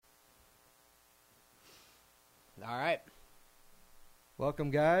All right. Welcome,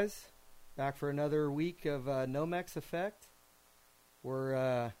 guys. Back for another week of Nomex Effect.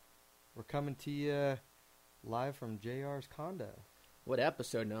 We're coming to you live from JR's condo. What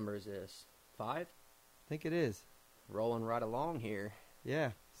episode number is this? 5? I think it is. Rolling right along here.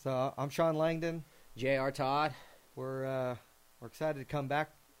 Yeah. So I'm Sean Langdon. JR Todd. We're excited to come back,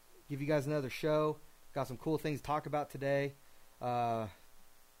 give you guys another show. Got some cool things to talk about today.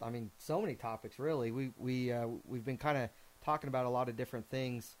 So many topics, really. We've been kind of talking about a lot of different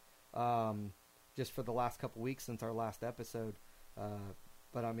things just for the last couple weeks since our last episode.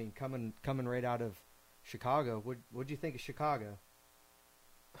 But I mean, coming right out of Chicago, what'd you think of Chicago?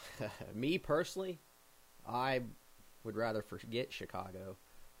 Me personally, I would rather forget Chicago.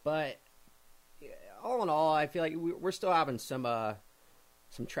 But all in all, I feel like we're still having some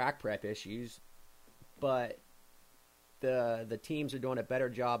track prep issues. But the teams are doing a better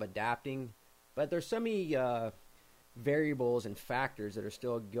job adapting. But there's so many variables and factors that are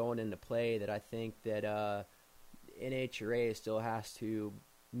still going into play that I think that NHRA still has to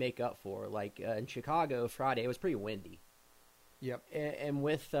make up for. Like in Chicago Friday, it was pretty windy. Yep. And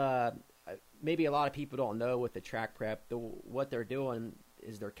with maybe a lot of people don't know with the track prep, what they're doing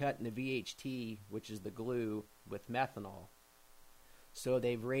is they're cutting the VHT, which is the glue, with methanol. So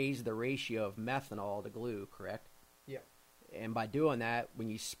they've raised the ratio of methanol to glue, correct? Yep. And by doing that, when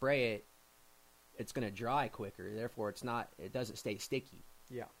you spray it, it's going to dry quicker. Therefore, it doesn't stay sticky.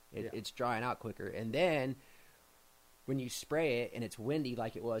 Yeah. It's drying out quicker. And then when you spray it and it's windy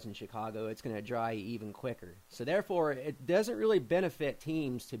like it was in Chicago, it's going to dry even quicker. So therefore, it doesn't really benefit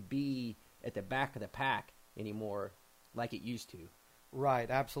teams to be at the back of the pack anymore like it used to. Right,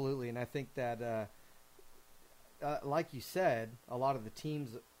 absolutely. And I think that, like you said, a lot of the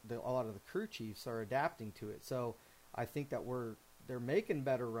teams, a lot of the crew chiefs are adapting to it. So I think that they're making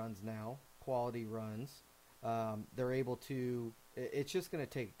better runs now, quality runs. They're able to. It's just going to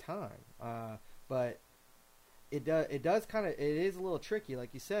take time, but it is a little tricky,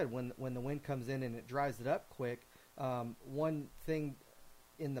 like you said, when the wind comes in and it dries it up quick. One thing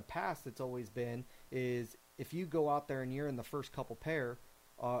in the past that's always been is if you go out there and you're in the first couple pair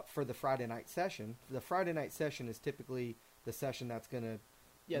for the Friday night session. The Friday night session is typically the session that's going to.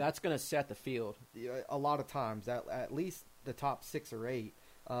 Yeah, that's going to set the field. A lot of times, at least the top 6 or 8.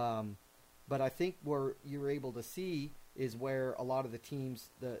 But I think where you're able to see is where a lot of the teams,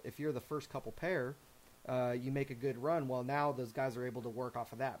 if you're the first couple pair, you make a good run. Well, now those guys are able to work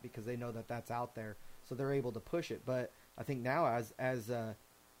off of that because they know that that's out there, so they're able to push it. But I think now, as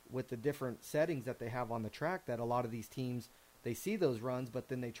with the different settings that they have on the track, that a lot of these teams, they see those runs, but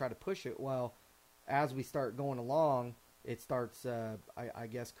then they try to push it. Well, as we start going along, it starts, I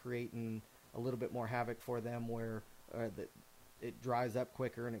guess, creating a little bit more havoc for them where it dries up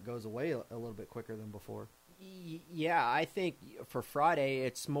quicker and it goes away a little bit quicker than before. Yeah, I think for Friday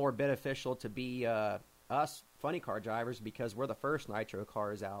it's more beneficial to be us funny car drivers because we're the first nitro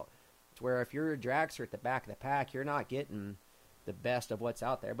cars out. It's where if you're a dragster at the back of the pack, you're not getting the best of what's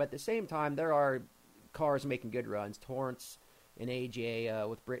out there. But at the same time, there are cars making good runs. Torrance and AJ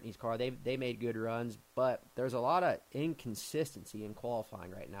with Brittany's car, they made good runs, but there's a lot of inconsistency in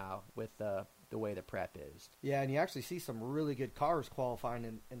qualifying right now with the way the prep is. Yeah, and you actually see some really good cars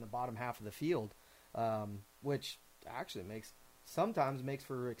qualifying in the bottom half of the field, which actually sometimes makes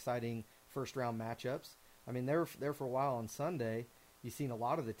for exciting first round matchups. I mean, there for a while on Sunday, you've seen a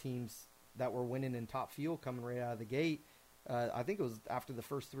lot of the teams that were winning in top fuel coming right out of the gate. I think it was after the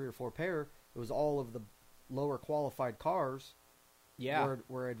first 3 or 4 pair, it was all of the lower qualified cars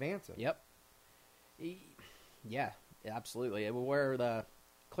were advancing. Yep. Yeah, absolutely. Where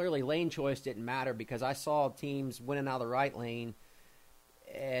clearly lane choice didn't matter because I saw teams winning out of the right lane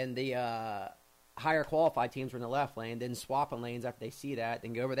and the higher qualified teams were in the left lane, then swapping lanes after they see that,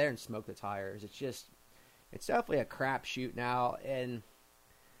 then go over there and smoke the tires. It's definitely a crapshoot now, and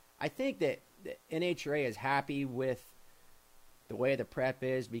I think that the NHRA is happy with the way the prep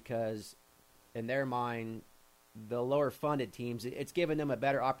is because in their mind, the lower funded teams, it's given them a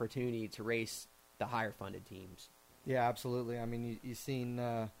better opportunity to race the higher funded teams. Yeah, absolutely. I mean, you've seen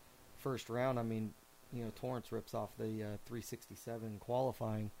first round. I mean, Torrance rips off the 367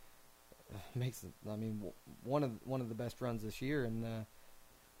 qualifying. Makes it. I mean, one of the best runs this year, and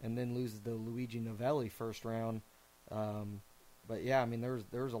then loses the Luigi Novelli first round. But yeah, I mean,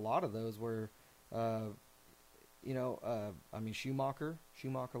 there's a lot of those where, I mean, Schumacher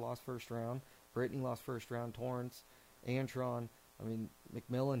lost first round. Brittany lost first round. Torrance, Antron. I mean,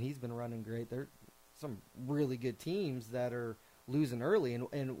 McMillan, he's been running great. There's some really good teams that are losing early.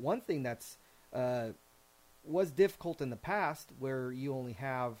 And one thing that's was difficult in the past where you only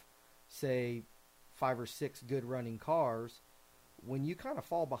have, say, 5 or 6 good running cars, when you kind of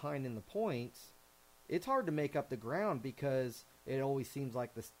fall behind in the points, it's hard to make up the ground because it always seems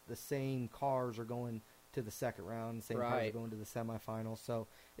like the same cars are going to the second round, the same cars are going to the semifinals. So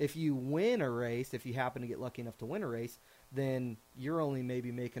if you win a race, if you happen to get lucky enough to win a race, then you're only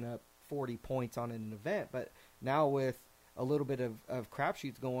maybe making up 40 points on an event. But now with a little bit of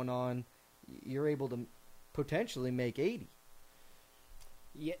crapshoots going on, you're able to potentially make 80.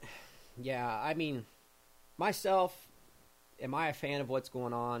 Yeah. I mean, myself, am I a fan of what's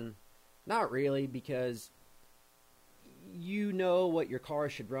going on? Not really, because you know what your car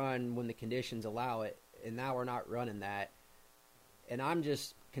should run when the conditions allow it, and now we're not running that. And I'm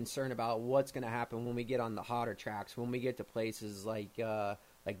just concerned about what's going to happen when we get on the hotter tracks, when we get to places like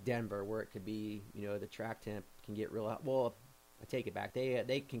Denver, where it could be, the track temp can get real hot. Well, I take it back.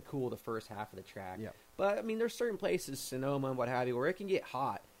 They can cool the first half of the track. Yeah. But, I mean, there's certain places, Sonoma and what have you, where it can get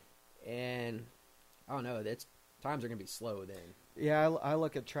hot. And, I don't know, times are going to be slow then. Yeah, I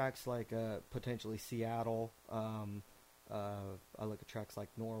look at tracks like potentially Seattle. I look at tracks like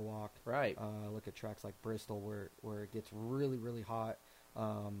Norwalk. Right. I look at tracks like Bristol where it gets really, really hot.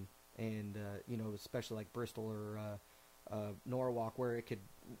 Especially like Bristol or Norwalk, where it could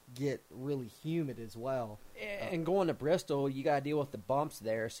get really humid as well. And going to Bristol, you got to deal with the bumps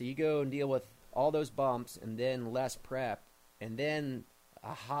there. So you go and deal with all those bumps and then less prep and then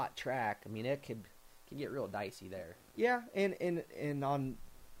a hot track. I mean, it can get real dicey there. Yeah, and on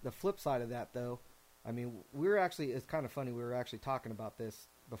the flip side of that, though, I mean, it's kind of funny, we were actually talking about this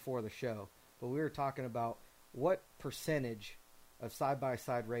before the show, but we were talking about what percentage of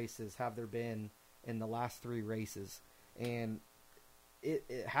side-by-side races have there been in the last 3 races, and it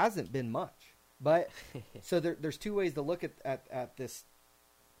hasn't been much. But so there's 2 ways to look at this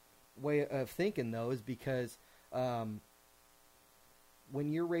way of thinking, though, is because when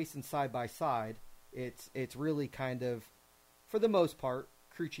you're racing side-by-side, it's really kind of, for the most part,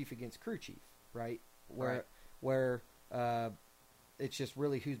 crew chief against crew chief, right? Where it's just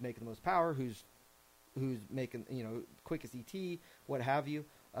really who's making the most power, who's making quickest ET, what have you.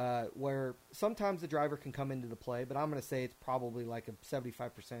 Where sometimes the driver can come into the play, but I'm going to say it's probably like a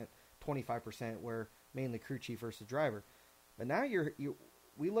 75%, 25%, where mainly crew chief versus driver. But now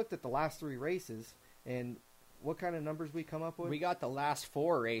we looked at the last 3 races, and what kind of numbers we come up with? We got the last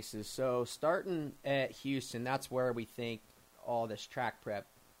 4 races. So starting at Houston, that's where we think all this track prep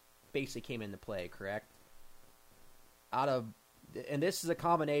basically came into play, correct? And this is a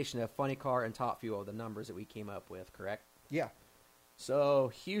combination of Funny Car and Top Fuel, the numbers that we came up with, correct? Yeah.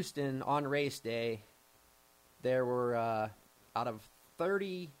 So Houston, on race day, there were out of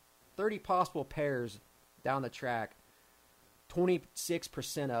 30 possible pairs down the track,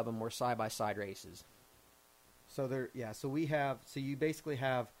 26% of them were side-by-side races. So you basically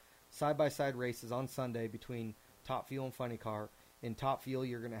have side-by-side races on Sunday between Top Fuel and Funny Car. In Top Fuel,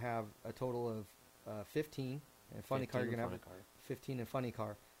 you're going to have a total of 15, and Funny Car, you're going to have 15 in Funny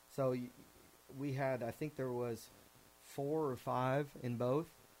Car. So we had, I think there was 4 or 5 in both.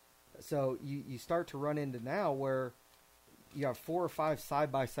 So you start to run into now where you have 4 or 5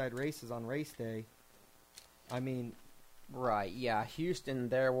 side-by-side races on race day. I mean... Right, yeah. Houston,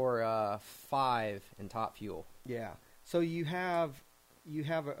 there were 5 in Top Fuel. Yeah. So you have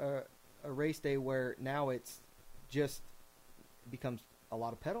a race day where now it's just becomes a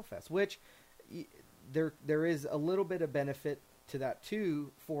lot of pedal fest, which there is a little bit of benefit to that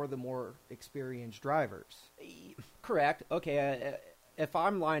too for the more experienced drivers. Correct. Okay. If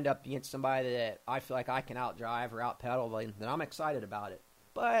I'm lined up against somebody that I feel like I can outdrive or outpedal, then I'm excited about it.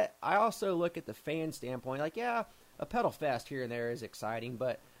 But I also look at the fan standpoint, like, yeah, a pedal fest here and there is exciting,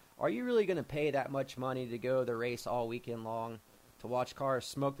 but are you really going to pay that much money to go the race all weekend long, to watch cars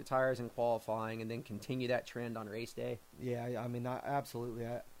smoke the tires in qualifying and then continue that trend on race day? Yeah, I mean, absolutely.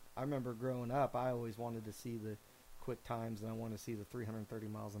 I remember growing up, I always wanted to see the quick times, and I want to see the 330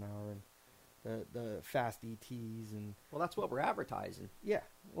 miles an hour and the fast ETs. And well, that's what we're advertising. Yeah,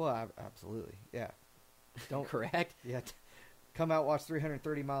 well, absolutely, yeah. Don't correct. Yeah. Come out, watch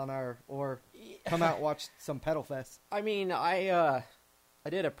 330 mile an hour, or come out, watch some pedal fest. I mean, I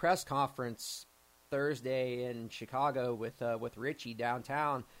did a press conference Thursday in Chicago with Richie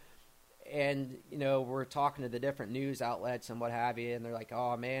downtown, and we're talking to the different news outlets and what have you, and they're like,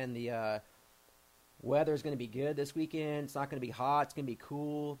 "Oh man, the weather's going to be good this weekend. It's not going to be hot. It's going to be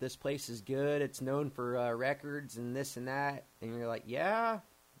cool. This place is good. It's known for records and this and that." And you're like, "Yeah,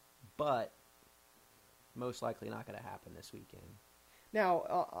 but most likely not going to happen this weekend."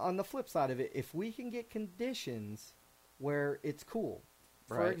 Now, on the flip side of it, if we can get conditions where it's cool,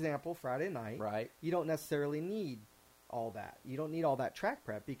 for example, Friday night, right, you don't necessarily need all that. You don't need all that track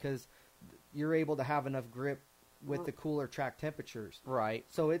prep because you're able to have enough grip with the cooler track temperatures. Right.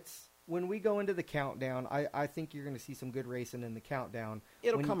 So it's when we go into the countdown, I think you're going to see some good racing in the countdown.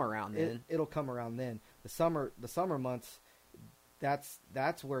 It'll come around then. It'll come around then. The summer months, that's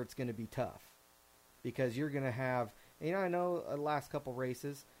where it's going to be tough, because you're going to have. And I know the last couple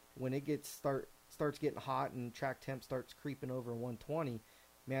races when it starts getting hot and track temp starts creeping over 120,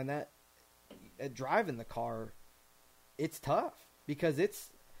 man, that driving the car, it's tough because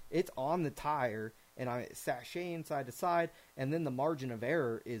it's on the tire. And I sashaying side to side, and then the margin of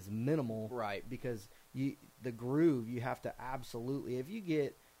error is minimal, right? Because the groove, you have to absolutely. If you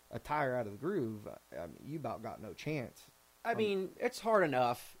get a tire out of the groove, you about got no chance. I mean, it's hard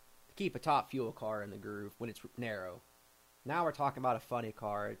enough to keep a top fuel car in the groove when it's narrow. Now we're talking about a funny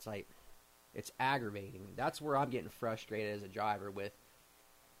car. It's like it's aggravating. That's where I'm getting frustrated as a driver with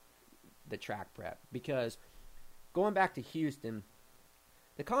the track prep, because going back to Houston.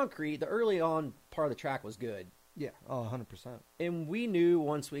 The concrete, the early on part of the track was good. Yeah, 100%. And we knew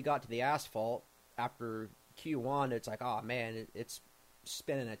once we got to the asphalt after Q1, it's like, oh man, it's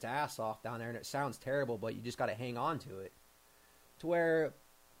spinning its ass off down there, and it sounds terrible, but you just got to hang on to it. To where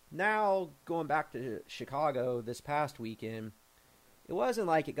now, going back to Chicago this past weekend, it wasn't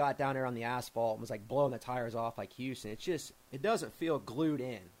like it got down there on the asphalt and was like blowing the tires off like Houston. It's just, it doesn't feel glued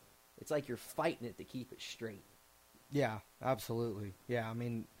in. It's like you're fighting it to keep it straight. Yeah, absolutely. Yeah, I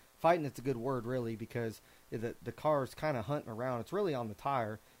mean, fighting is a good word, really, because the car's kind of hunting around. It's really on the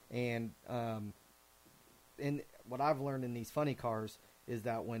tire, and what I've learned in these funny cars is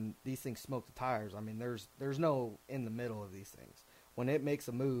that when these things smoke the tires, I mean, there's no in the middle of these things. When it makes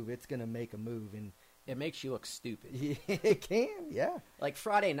a move, it's going to make a move, and it makes you look stupid. It can, yeah. Like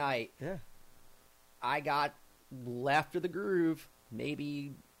Friday night, yeah, I got left of the groove,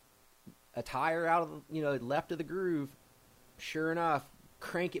 maybe a tire out of left of the groove. Sure enough,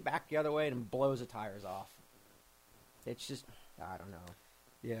 crank it back the other way and blows the tires off. It's just, I don't know.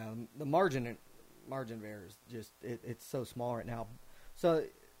 Yeah, the margin of error is just it's so small right now. So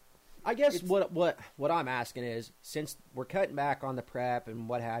I guess what I'm asking is, since we're cutting back on the prep and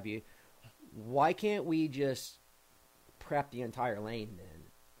what have you, why can't we just prep the entire lane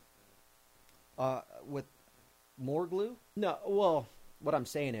then? With more glue? No, well, what I'm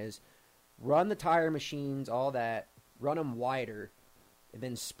saying is, run the tire machines, all that, run them wider, and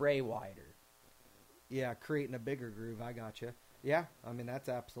then spray wider. Yeah, creating a bigger groove. I gotcha. Yeah, I mean, that's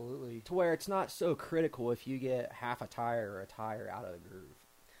absolutely... To where it's not so critical if you get half a tire or a tire out of the groove.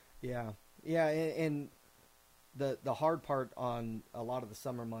 Yeah. Yeah, and the hard part on a lot of the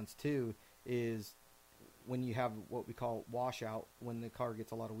summer months, too, is when you have what we call washout, when the car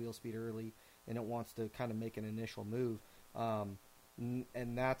gets a lot of wheel speed early and it wants to kind of make an initial move.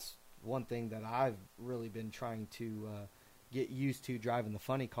 And that's one thing that I've really been trying to get used to driving the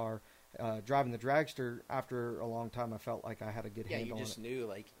funny car. Driving the dragster, after a long time, I felt like I had a good handle on it. Yeah, you just knew,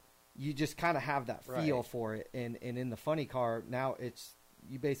 like... You just kind of have that feel right. for it. And in the funny car, now it's...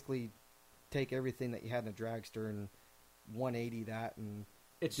 You basically take everything that you had in a dragster and 180 that and...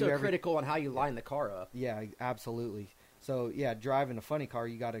 It's so critical on how you line the car up. Yeah, absolutely. So, yeah, driving a funny car,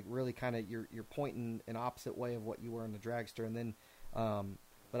 you got to really kind of... You're pointing an opposite way of what you were in the dragster. And then...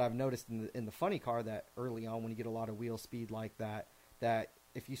 but I've noticed in the funny car that early on, when you get a lot of wheel speed like that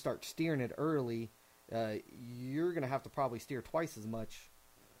if you start steering it early, you're going to have to probably steer twice as much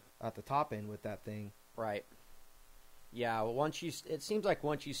at the top end with that thing. Right. Yeah, well, it seems like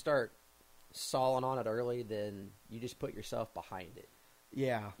once you start sawing on it early, then you just put yourself behind it.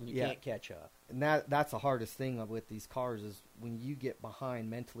 Yeah. And you can't catch up. And that's the hardest thing with these cars is when you get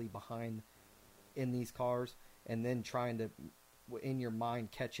mentally behind in these cars, and then trying to, in your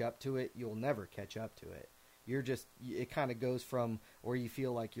mind, catch up to it, you'll never catch up to it. It kind of goes from where you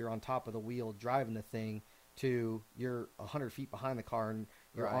feel like you're on top of the wheel driving the thing to you're 100 feet behind the car and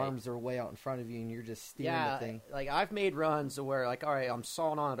your right. arms are way out in front of you and you're just steering the thing. Like I've made runs where like, all right, I'm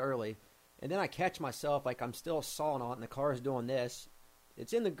sawing on it early, and then I catch myself like I'm still sawing on it and the car's doing this.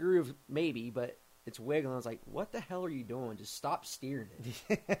 It's in the groove maybe, but it's wiggling. I was like, what the hell are you doing? Just stop steering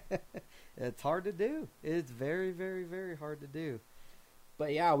it. It's hard to do. It's very, very, very hard to do.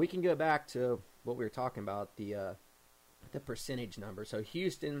 But yeah, we can go back to what we were talking about, the percentage number. So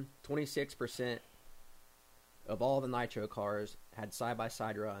Houston, 26% of all the nitro cars had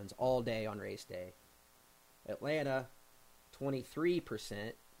side-by-side runs all day on race day. Atlanta,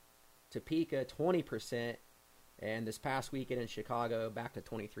 23%. Topeka, 20%. And this past weekend in Chicago, back to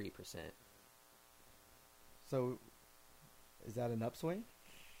 23%. So, is that an upswing?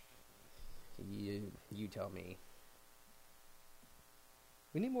 You tell me.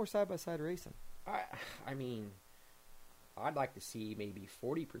 We need more side-by-side racing. I mean, I'd like to see maybe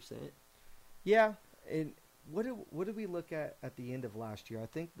 40%. Yeah, and what did we look at the end of last year? I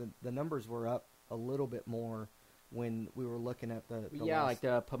think the numbers were up a little bit more when we were looking at the Yeah, last, like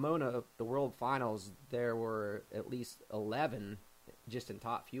the Pomona, the World Finals, there were at least 11 just in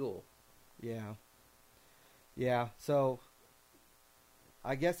top fuel. yeah. Yeah, so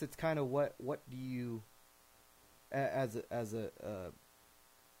I guess it's kind of what do you as a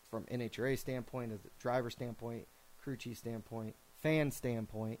from NHRA standpoint, as a driver standpoint, crew chief standpoint, fan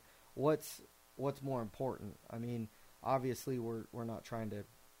standpoint, what's more important? I mean, obviously we're not trying to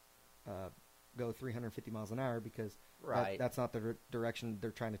go 350 miles an hour because Right. that's not the direction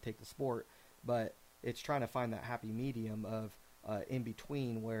they're trying to take the sport, but it's trying to find that happy medium of in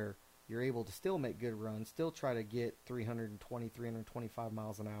between where you're able to still make good runs, still try to get 320, 325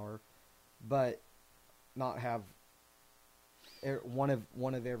 miles an hour, but not have one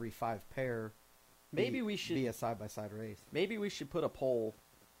of every 5 pair Maybe we should be a side-by-side race. Maybe we should put a poll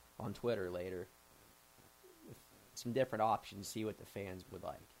on Twitter later with some different options, see what the fans would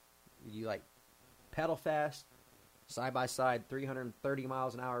like. You like pedal fast, side by side 330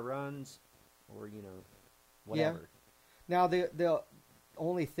 miles an hour runs, or whatever. Yeah. Now the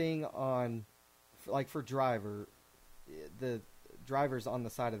only thing on like for driver, the drivers on the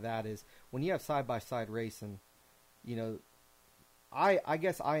side of that is when you have side by side racing, I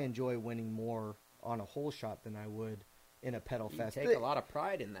guess I enjoy winning more on a hole shot than I would in a pedal You fest. take a lot of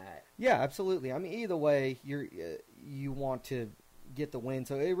pride in that. Yeah, absolutely. I mean, either way, you want to get the win,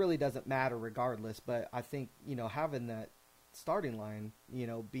 so it really doesn't matter regardless. But I think having that starting line,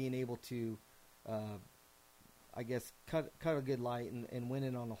 being able to, I guess cut a good light and win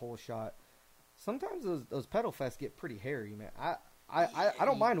it on the hole shot. Sometimes those pedal fests get pretty hairy, man. I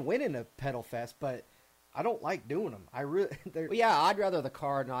don't mind winning a pedal fest, but I don't like doing them. Well, yeah, I'd rather the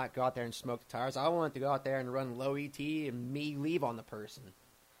car not go out there and smoke the tires. I want it to go out there and run low ET and me leave on the person.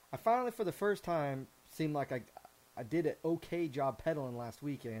 I finally, for the first time, seemed like I did an okay job pedaling last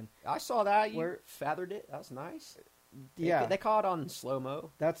weekend. I saw that. You feathered it. That was nice. Yeah. They caught it on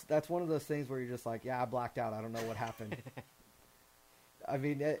slow-mo. That's one of those things where you're just like, yeah, I blacked out. I don't know what happened. I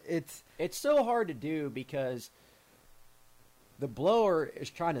mean, it's so hard to do because the blower is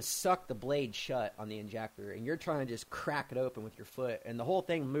trying to suck the blade shut on the injector, and you're trying to just crack it open with your foot, and the whole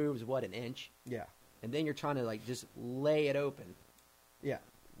thing moves, an inch? Yeah. And then you're trying to, just lay it open. Yeah.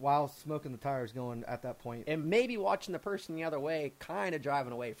 While smoking the tires going at that point. And maybe watching the person the other way kind of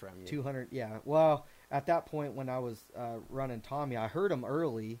driving away from you. 200, yeah. Well, at that point when I was running Tommy, I heard him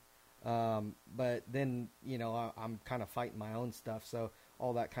early, but then, I'm kind of fighting my own stuff, so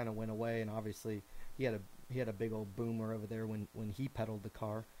all that kind of went away, and obviously he had a big old boomer over there when he pedaled the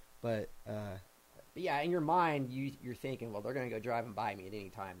car, but yeah, in your mind you're thinking, well, they're going to go driving by me at any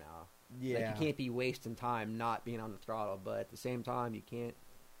time now. Yeah. Like, you can't be wasting time not being on the throttle, but at the same time you can't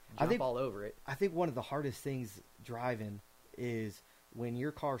jump all over it. I think one of the hardest things driving is when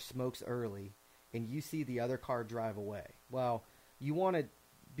your car smokes early and you see the other car drive away. Well, you want to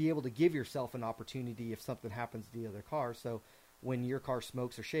be able to give yourself an opportunity if something happens to the other car. So when your car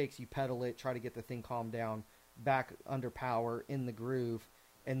smokes or shakes, you pedal it, try to get the thing calmed down, back under power, in the groove,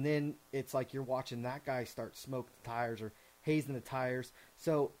 and then it's like you're watching that guy start smoke the tires or hazing the tires.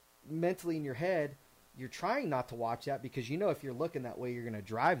 So mentally in your head, you're trying not to watch that because if you're looking that way, you're going to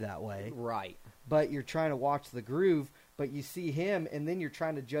drive that way. Right. But you're trying to watch the groove, but you see him, and then you're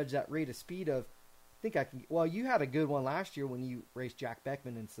trying to judge that rate of speed of, I think I can. Well, you had a good one last year when you raced Jack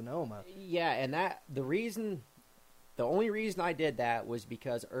Beckman in Sonoma. Yeah, and the only reason I did that was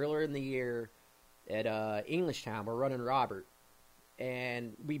because earlier in the year at Englishtown, we're running Robert,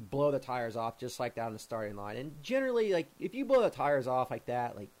 and we blow the tires off just like that on the starting line. And generally, if you blow the tires off like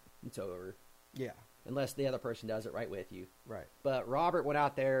that, it's over. Yeah. Unless the other person does it right with you. Right. But Robert went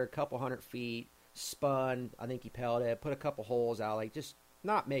out there a couple 100 feet, spun, I think he pelleted it, put a couple holes out, just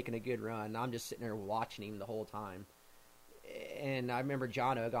not making a good run. I'm just sitting there watching him the whole time. And I remember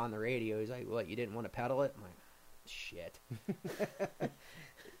John Oak on the radio, he's like, what, you didn't want to pedal it? I'm like, shit.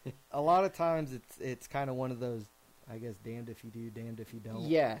 A lot of times it's kind of one of those, I guess, damned if you do, damned if you don't.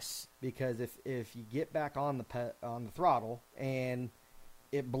 Yes. Because if you get back on the throttle and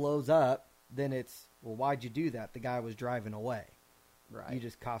it blows up, then it's, well, why'd you do that? The guy was driving away. Right. You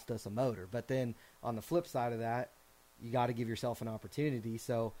just cost us a motor. But then on the flip side of that, you got to give yourself an opportunity.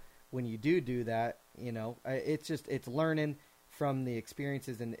 So when you do that, it's learning from the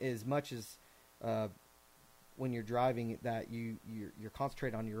experiences, and as much as when you're driving that you're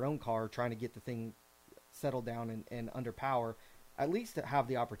concentrating on your own car, trying to get the thing settled down and under power, at least to have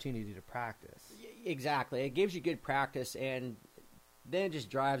the opportunity to practice. Exactly. It gives you good practice, and then it just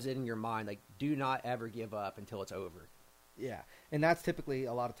drives it in your mind, do not ever give up until it's over. Yeah, and that's typically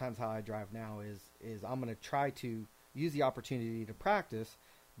a lot of times how I drive now is I'm going to try to use the opportunity to practice,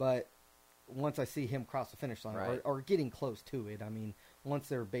 but once I see him cross the finish line Right. or getting close to it, I mean, once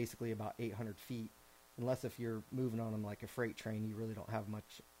they're basically about 800 feet, unless if you're moving on them like a freight train, you really don't have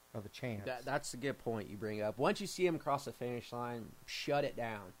much of a chance. That's a good point you bring up. Once you see him cross the finish line, shut it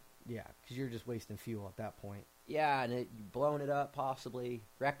down. Yeah, because you're just wasting fuel at that point, Yeah, and you blowing it up, possibly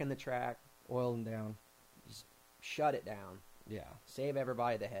wrecking the track. oiling down. Just shut it down. Yeah, Save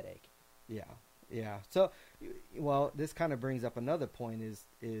everybody the headache. yeah, yeah. So, well, this kind of brings up another point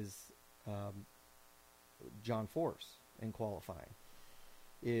is John Force in qualifying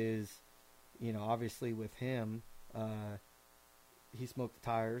is, obviously with him, he smoked the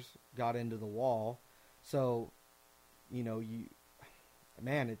tires, got into the wall, so the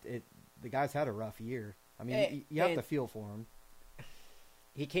guy's had a rough year. I mean, you have to feel for him.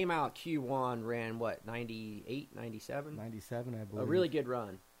 He came out Q1, ran what, 98, 97? 97, I believe. A really good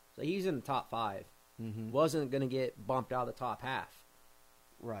run. So he's in the top 5. Mm-hmm. Wasn't going to get bumped out of the top half.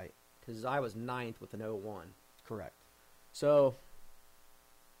 Right. Because I was 9th with an 0-1. Correct. So,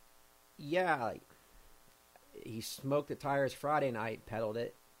 yeah, like, he smoked the tires Friday night, pedaled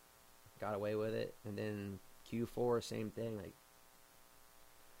it, got away with it, and then Q4, same thing. Like,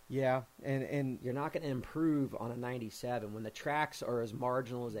 yeah, and you're not going to improve on a 97 when the tracks are as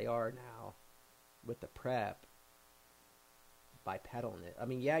marginal as they are now with the prep by pedaling it. I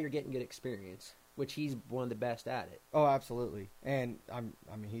mean, yeah, you're getting good experience, which he's one of the best at it. oh, absolutely. And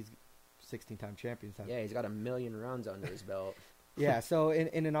he's 16-time champion. So Yeah, he's got 1 million runs under his belt. yeah, so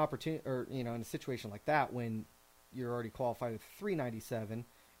in an opportunity, or in a situation like that, when you're already qualified with 397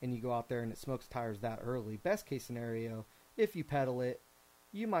 and you go out there and it smokes tires that early, best case scenario, if you pedal it,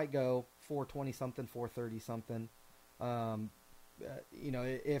 you might go 420 something, 430 something.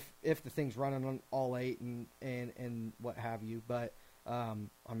 If the thing's running on all 8 and what have you, but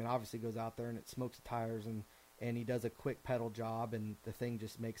obviously goes out there and it smokes the tires and he does a quick pedal job and the thing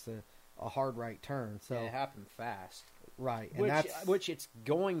just makes a hard right turn. So Yeah, it happened fast. right, and Which it's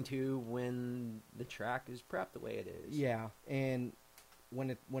going to when the track is prepped the way it is. yeah, and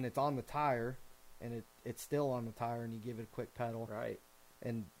when it's on the tire and it's still on the tire and you give it a quick pedal, Right.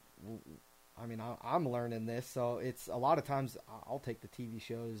 and I'm learning this, so it's a lot of times I'll take the TV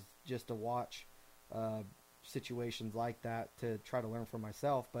shows just to watch situations like that to try to learn for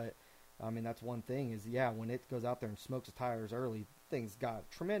myself. But that's one thing is, yeah, when it goes out there and smokes the tires early, thing's got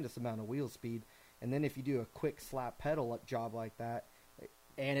a tremendous amount of wheel speed, and then if you do a quick slap pedal job like that,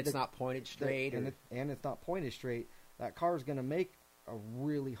 And it's not pointed straight. and it's not pointed straight, that car's going to make a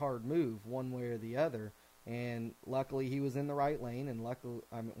really hard move one way or the other. And luckily he was in the right lane, and luckily,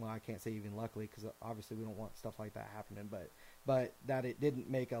 I can't say even luckily, because obviously we don't want stuff like that happening, but that it didn't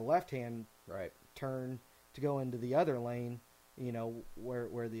make a left-hand right. turn to go into the other lane,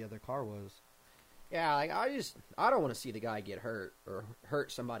 where the other car was. Yeah, like I don't want to see the guy get hurt or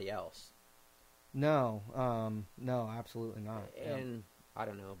hurt somebody else. No, absolutely not. And I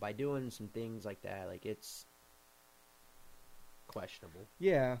don't know, by doing some things like that, like it's questionable.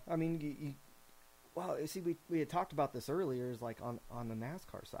 Yeah, I mean, well, you see, we had talked about this earlier. Is like on the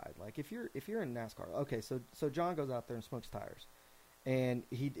NASCAR side. Like if you're in NASCAR, okay, so John goes out there and smokes tires, and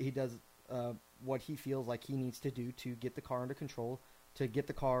he does what he feels like he needs to do to get the car under control, to get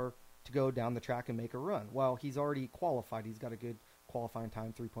the car to go down the track and make a run. Well, he's already qualified. He's got a good qualifying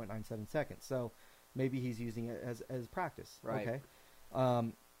time, 3.97 seconds. So maybe he's using it as practice. Right. Okay.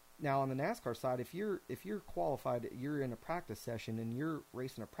 Now on the NASCAR side, if you're qualified, you're in a practice session and you're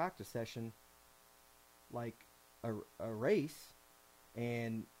racing a practice session like a race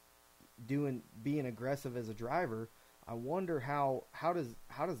and being aggressive as a driver, I wonder how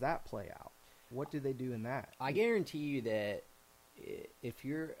does that play out? What do they do in that? I guarantee you that if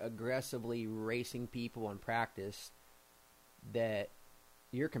you're aggressively racing people in practice, that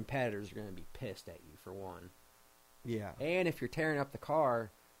your competitors are going to be pissed at you, for one. Yeah. And if you're tearing up the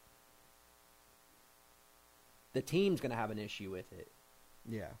car, the team's going to have an issue with it.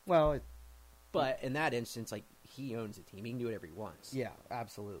 Yeah. Well, But in that instance, like, he owns the team. He can do whatever he wants. yeah,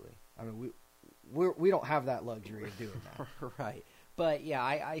 absolutely. I mean, we don't have that luxury of doing that. Right. But, yeah,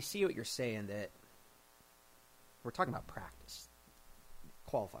 I see what you're saying, that we're talking about practice.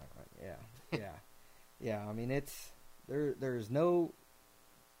 Qualifying, right? Yeah. Yeah. I mean, there's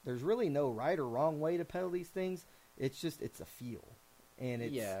really no right or wrong way to pedal these things. It's a feel. And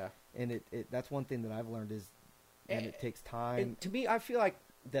it's, Yeah. and it that's one thing that I've learned is, and it takes time. And to me, I feel like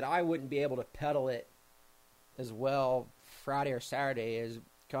that I wouldn't be able to pedal it as well Friday or Saturday as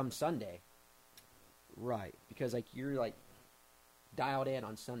come Sunday. Right. Because, like, you're, like, dialed in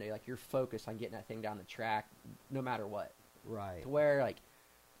on Sunday. Like, you're focused on getting that thing down the track no matter what. Right. To where, like,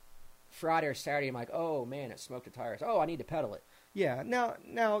 Friday or Saturday, I'm like, oh, man, it smoked the tires. Oh, I need to pedal it. Yeah.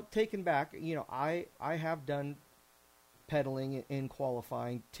 Now taken back, I have done pedaling in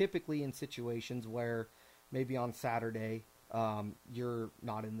qualifying, typically in situations where maybe on Saturday you're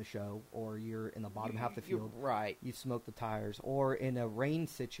not in the show or you're in the bottom half of the field. Right. You smoke the tires. Or in a rain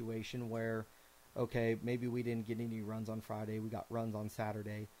situation where, okay, maybe we didn't get any runs on Friday, we got runs on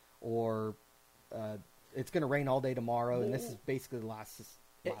Saturday, or it's going to rain all day tomorrow, and this is basically the last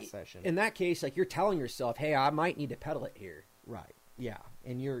session. In that case, like, you're telling yourself, hey, I might need to pedal it here. Right. Yeah.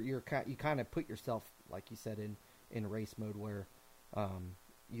 And you kind of put yourself, like you said, in race mode where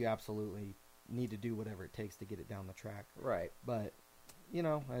you absolutely need to do whatever it takes to get it down the track. Right. But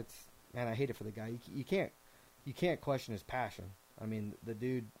man, I hate it for the guy. You can't question his passion. I mean, the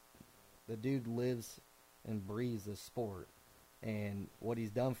dude lives and breathes the sport, and what he's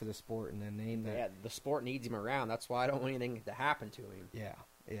done for the sport, and the name that the sport needs him around. That's why I don't want anything to happen to him.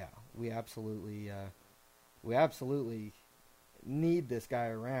 Yeah. We absolutely need this guy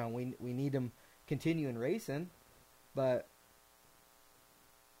around. We need him continuing racing, but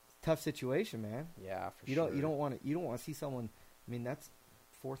tough situation, man. Yeah, for you sure. You don't want to see someone. I mean, that's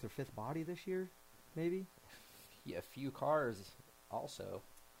fourth or fifth body this year, maybe. Yeah, a few cars also.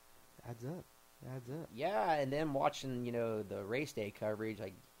 Adds up. Yeah, and then watching the race day coverage,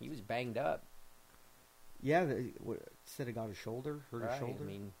 like, he was banged up. Yeah, said he got his shoulder, hurt Right. his shoulder. I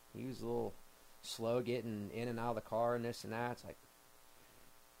mean, he was a little slow getting in and out of the car and this and that. It's like,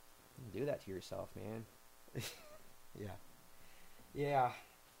 don't do that to yourself, man. Yeah.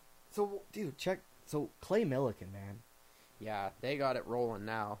 So, dude, check. So Clay Millican, man. Yeah, they got it rolling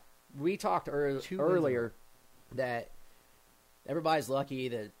now. We talked 2 wins earlier that everybody's lucky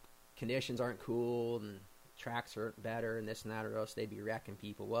that conditions aren't cool and tracks aren't better and this and that, or else they'd be wrecking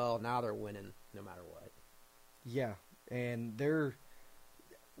people. Well, now they're winning no matter what. Yeah, and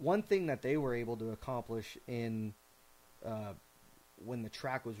one thing that they were able to accomplish in when the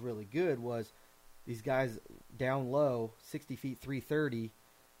track was really good was these guys down low, 60 feet, 330.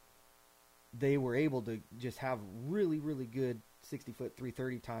 They were able to just have really, really good 60-foot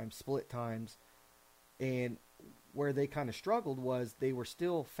 330 times, split times, and where they kind of struggled was they were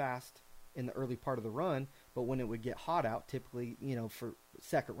still fast in the early part of the run, but when it would get hot out, typically, for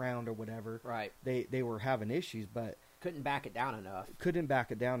second round or whatever, right, they were having issues, but couldn't back it down enough.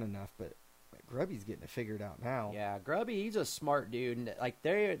 But Grubby's getting it figured out now. Yeah, Grubby, he's a smart dude, and like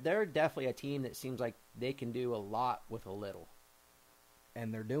they're definitely a team that seems like they can do a lot with a little.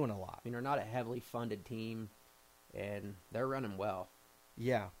 And they're doing a lot. I mean, they're not a heavily funded team, and they're running well.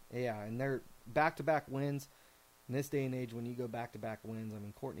 Yeah, and they're back-to-back wins. In this day and age, when you go back-to-back wins, I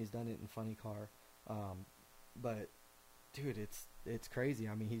mean, Courtney's done it in Funny Car, but dude, it's crazy.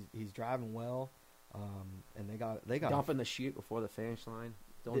 I mean, he's driving well, and they got dumping the chute before the finish line,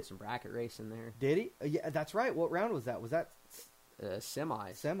 doing some bracket racing there. Did he? Yeah, that's right. What round was that? Was that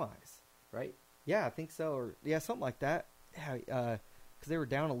semis? Semis, right? Yeah, I think so, or something like that. Yeah, because they were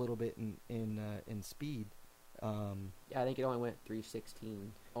down a little bit in speed. Yeah, I think it only went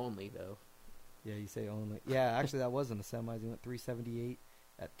 316 only though. Yeah, you say only. Yeah, actually, that wasn't the semis. He went 378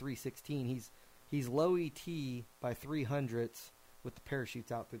 at 316. He's low ET by 300ths with the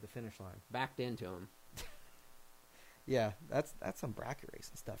parachutes out through the finish line. Backed into him. Yeah, that's some bracket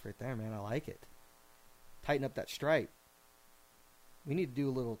racing stuff right there, man. I like it. Tighten up that stripe. We need to do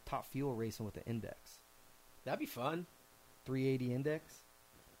a little top fuel racing with the index. That'd be fun. 380 index.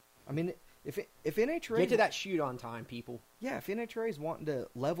 I mean, if NHRA get to that chute on time, people. Yeah, if NHRA is wanting to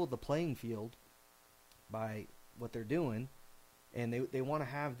level the playing field by what they're doing, and they want to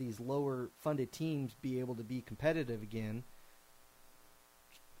have these lower funded teams be able to be competitive again,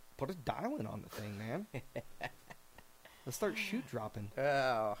 put a dial in on the thing, man. Let's start shoot dropping.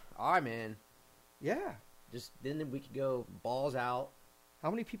 Oh, I'm in. Yeah. Just then we could go balls out. How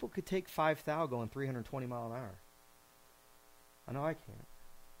many people could take 5 thou going 320 mile an hour? I know I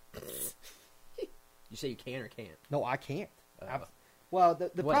can't. You say you can or can't? No, I can't. Well,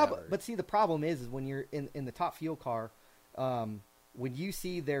 the problem, but see, the problem is when you're in the top fuel car, when you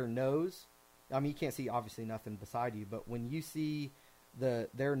see their nose, I mean, you can't see obviously nothing beside you, but when you see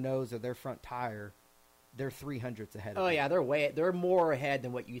their nose or their front tire, they're 300ths ahead. Oh yeah, they're more ahead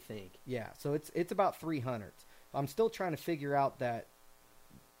than what you think. Yeah, so it's about 300ths. I'm still trying to figure out that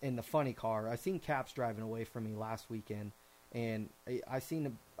in the Funny Car. I seen Caps driving away from me last weekend, and I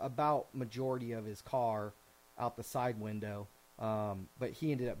seen about majority of his car out the side window, but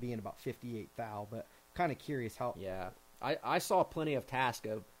he ended up being about 58 thou. But kind of curious how. Yeah, I saw plenty of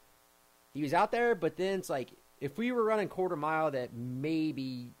Tasco. He was out there, but then it's like if we were running quarter mile, that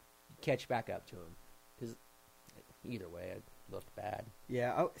maybe catch back up to him. Because Either way, it looked bad.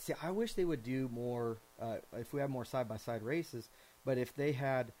 Yeah, I wish they would do more if we had more side-by-side races, but if they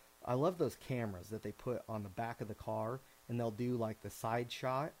had, I love those cameras that they put on the back of the car, and they'll do like the side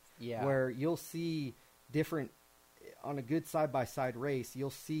shot, Yeah. where you'll see different, on a good side-by-side race, you'll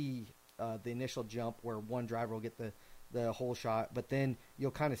see the initial jump where one driver will get the whole shot, but then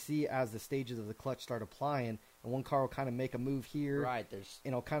you'll kind of see as the stages of the clutch start applying, and one car will kind of make a move here, Right. and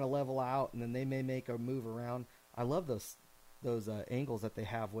it'll kind of level out, and then they may make a move around. I love those angles that they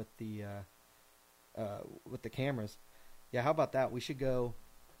have with the cameras. Yeah, how about that? We should go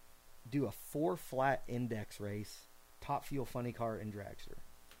do a 4-flat index race, Top Fuel Funny Car and Dragster.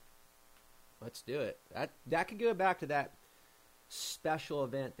 Let's do it. That could go back to that special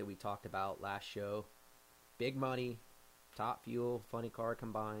event that we talked about last show. Big money, Top Fuel, Funny Car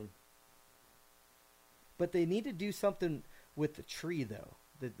combined. But they need to do something with the tree, though.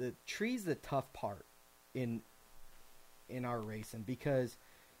 The tree's the tough part in our racing, because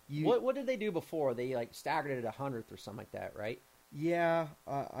What did they do before? They like staggered it at 100th or something like that, right? Yeah,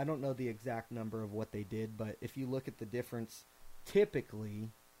 I don't know the exact number of what they did, but if you look at the difference, typically,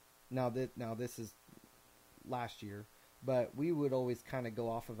 now this is last year, but we would always kind of go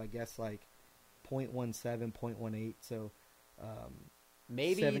off of, I guess, like 0.17, 0.18, so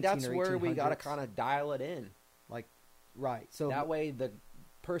maybe 17 that's or where we got to 1800s. kind of dial it in. like, right. So That way the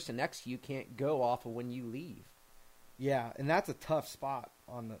person next to you can't go off of when you leave. yeah, and that's a tough spot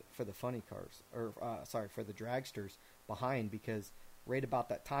for the funny cars, or for the dragsters behind, because right about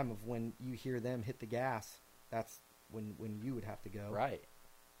that time of when you hear them hit the gas, that's when you would have to go. Right.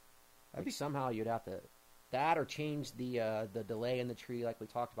 Somehow you'd have to that or change the delay in the tree like we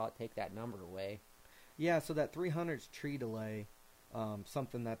talked about, take that number away. Yeah, so that 300's tree delay,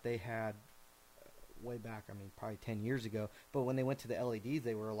 something that they had way back, I mean, probably 10 years ago, but when they went to the LEDs,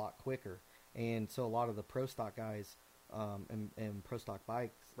 they were a lot quicker. And so a lot of the Pro Stock guys and Pro Stock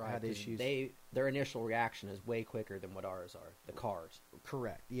bikes had 'Cause issues. Their initial reaction is way quicker than what ours are, the cars.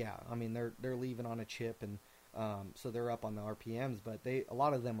 Correct, yeah. I mean, they're leaving on a chip, and so they're up on the RPMs, but a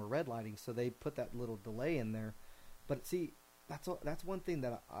lot of them were red lighting, so they put that little delay in there. But see, that's one thing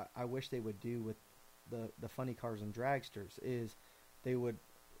that I wish they would do with the funny cars and dragsters, is they would,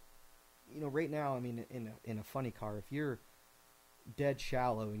 right now, I mean, in a funny car, if you're dead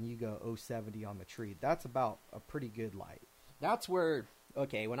shallow and you go 070 on the tree, that's about a pretty good light. That's where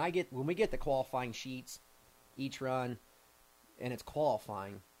when we get the qualifying sheets each run and it's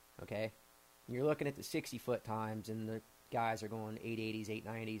qualifying, okay? You're looking at the 60-foot times and the guys are going 880s,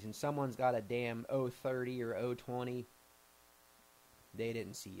 890s, and someone's got a damn 030 or 020. They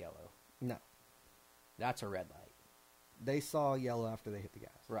didn't see yellow. No. That's a red light. They saw yellow after they hit the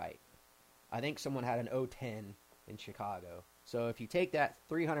gas. Right. I think someone had an 010 in Chicago. So if you take that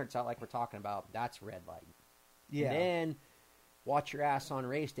 300s out like we're talking about, that's red light. Yeah. And then watch your ass on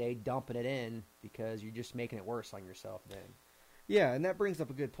race day dumping it in, because you're just making it worse on yourself then. Yeah, and that brings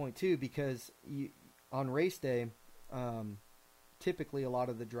up a good point too, because on race day, typically a lot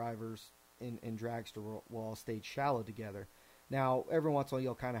of the drivers in dragster will all stay shallow together. Now, every once in a while,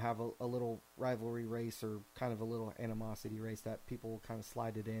 you'll kind of have a little rivalry race, or kind of a little animosity race that people will kind of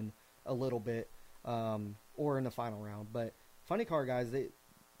slide it in a little bit, or in the final round. But funny car guys,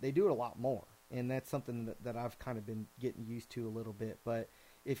 they do it a lot more, and that's something that I've kind of been getting used to a little bit. But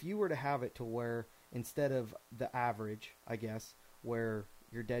if you were to have it to where, instead of the average, I guess, where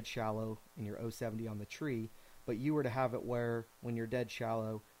you're dead shallow and you're 070 on the tree, but you were to have it where when you're dead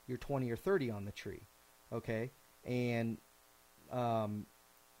shallow, you're 20 or 30 on the tree, okay? And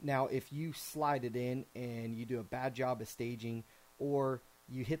now if you slide it in and you do a bad job of staging, or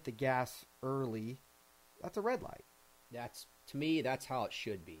you hit the gas early, that's a red light. To me, that's how it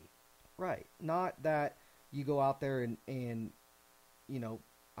should be. Right. Not that you go out there and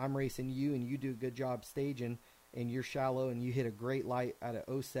I'm racing you and you do a good job staging and you're shallow and you hit a great light at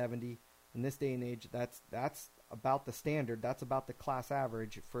a 070. In this day and age, that's about the standard. That's about the class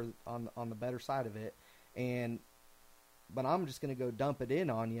average for on the better side of it. But I'm just going to go dump it in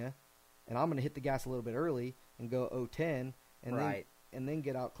on you, and I'm going to hit the gas a little bit early and go 010, and Right. then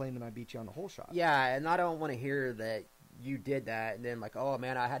get out claiming I beat you on the whole shot. Yeah, and I don't want to hear that you did that and then like, oh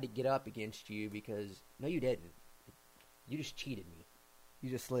man, I had to get up against you, because no, you didn't. You just cheated me. You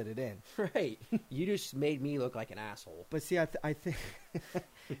just slid it in. Right. You just made me look like an asshole. But see, I think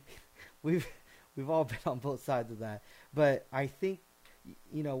we've all been on both sides of that. But I think,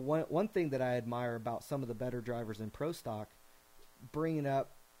 one thing that I admire about some of the better drivers in Pro Stock, bringing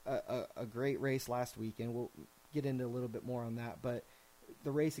up a great race last weekend, we'll get into a little bit more on that, but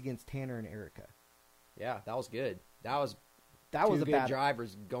the race against Tanner and Erica. Yeah, that was good. That was a good bad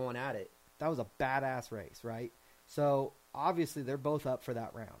drivers going at it. That was a badass race, right? So obviously they're both up for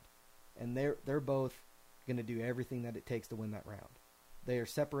that round, and they're both going to do everything that it takes to win that round. They are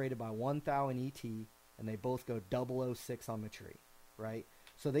separated by 1 thou in ET, and they both go 006 on the tree, right?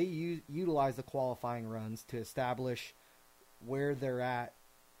 So they utilize the qualifying runs to establish where they're at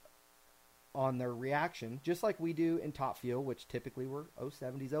on their reaction, just like we do in Top Fuel, which typically were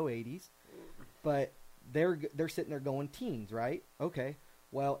 070s, 080s. But they're sitting there going teens, right? Okay.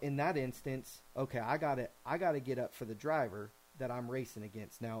 Well, in that instance, okay, I gotta get up for the driver that I'm racing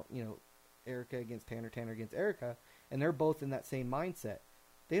against. Now, Erica against Tanner, Tanner against Erica, and they're both in that same mindset.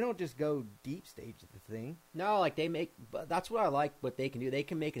 They don't just go deep stage the thing. No, like but that's what I like. What they can do, they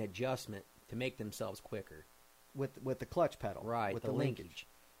can make an adjustment to make themselves quicker with the clutch pedal, right? With the linkage,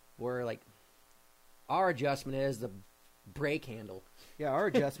 where like our adjustment is the brake handle. Yeah, our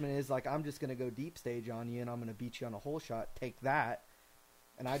adjustment is like, I'm just going to go deep stage on you, and I'm going to beat you on a hole shot. Take that,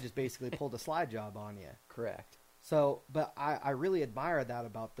 and I just basically pulled a slide job on you. Correct. So, but I really admire that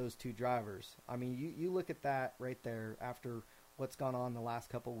about those two drivers. I mean, you look at that right there after what's gone on the last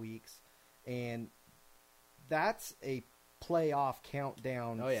couple weeks, and that's a playoff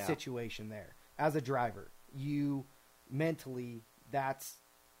countdown situation there. As a driver, you mentally,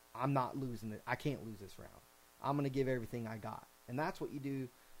 I'm not losing it. I can't lose this round. I'm going to give everything I got. And that's what you do.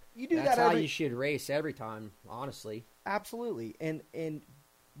 That's how you should race every time, honestly. Absolutely.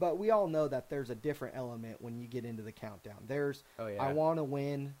 But we all know that there's a different element when you get into the countdown. There's I want to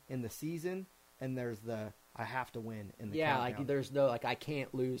win in the season, and there's the I have to win in the countdown. Like there's no I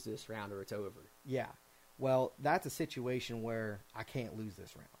can't lose this round or it's over. Yeah. Well, that's a situation where I can't lose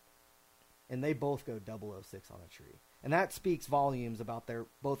this round. And they both go 006 on a tree. And that speaks volumes about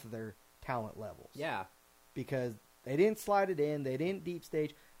both of their talent levels. Yeah. Because they didn't slide it in. They didn't deep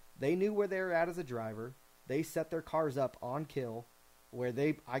stage. They knew where they were at as a driver. They set their cars up on kill, where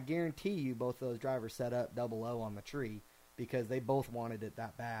I guarantee you both those drivers set up 00 on the tree because they both wanted it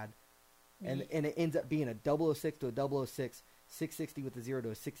that bad. And it ends up being a 006 to a 006, 660 with the 0 to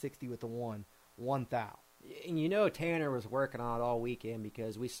a 660 with the 1 thou. And Tanner was working on it all weekend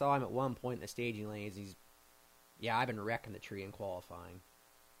because we saw him at one point in the staging lanes. I've been wrecking the tree in qualifying.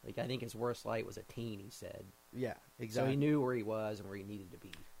 Like, I think his worst light was a teen, he said. Yeah, exactly. So he knew where he was and where he needed to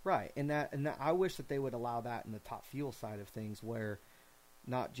be. Right, and that I wish that they would allow that in the Top Fuel side of things, where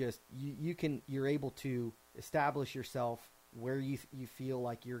not just you're able to establish yourself where you feel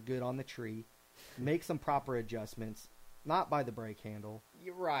like you're good on the tree, make some proper adjustments, not by the brake handle.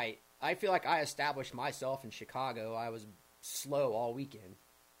 You're right. I feel like I established myself in Chicago. I was slow all weekend.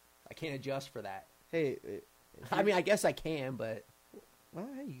 I can't adjust for that. Hey, I mean, I guess I can, but well,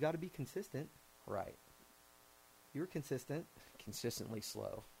 hey, you got to be consistent. Right. You're consistent. Consistently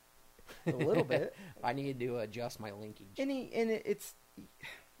slow. A little bit. I need to adjust my linkage. It's,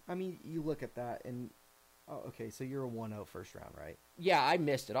 I mean, you look at that and, okay, so you're a 1-0 first round, right? Yeah, I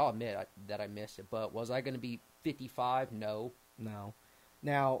missed it. I'll admit that I missed it. But was I going to be 55? No. No.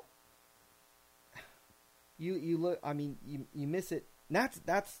 Now, you look, I mean, you miss it. And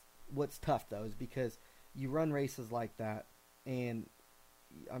that's what's tough, though, is because you run races like that, and,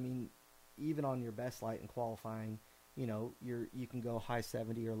 I mean, even on your best light in qualifying, you can go high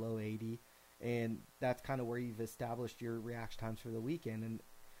 70 or low 80, and that's kind of where you've established your reaction times for the weekend. And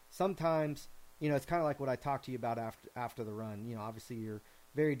sometimes, it's kind of like what I talked to you about after the run. Obviously you're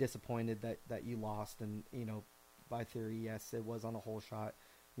very disappointed that you lost, and by theory, yes, it was on a hole shot.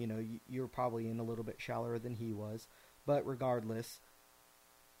 You're probably in a little bit shallower than he was, but regardless,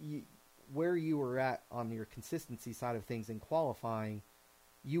 where you were at on your consistency side of things in qualifying,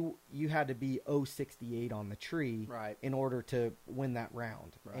 you had to be 068 on the tree, right, in order to win that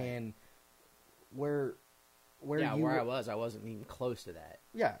round. Right. And where I wasn't even close to that.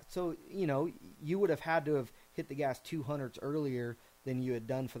 Yeah, so you would have had to have hit the gas 200s earlier than you had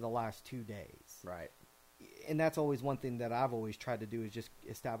done for the last 2 days. Right. And that's always one thing that I've always tried to do, is just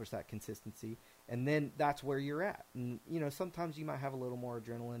establish that consistency, and then that's where you're at. And sometimes you might have a little more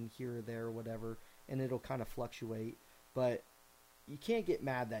adrenaline here or there or whatever, and it'll kind of fluctuate, but you can't get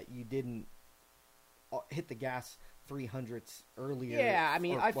mad that you didn't hit the gas 300s earlier. Yeah, I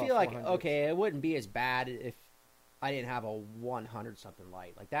mean, I feel like, 400s. Okay, it wouldn't be as bad if I didn't have a 100 something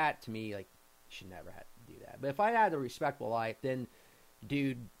light. Like, that to me, like, you should never have to do that. But if I had a respectable light, then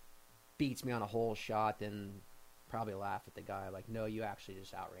dude beats me on a hole shot, then probably laugh at the guy like, no, you actually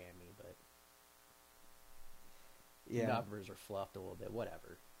just outran me. But yeah, numbers are fluffed a little bit,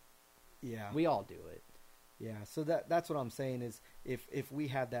 whatever. Yeah, we all do it. Yeah, so that's what I'm saying is if we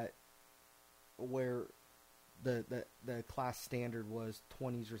had that where the class standard was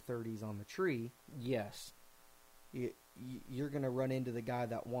 20s or 30s on the tree, yes, you're going to run into the guy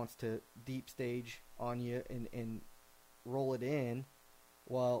that wants to deep stage on you and roll it in.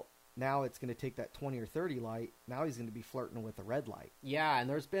 Well, now it's going to take that 20 or 30 light. Now he's going to be flirting with a red light. Yeah, and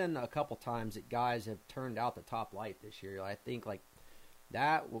there's been a couple times that guys have turned out the top light this year. I think like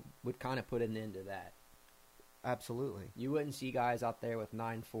that would kind of put an end to that. Absolutely. You wouldn't see guys out there with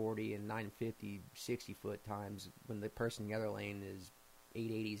 940 and 950 60-foot times when the person in the other lane is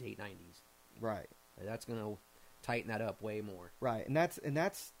 880s, 890s. Right. That's going to tighten that up way more. Right, and that's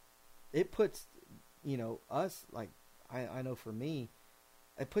it puts, us, like, I know for me,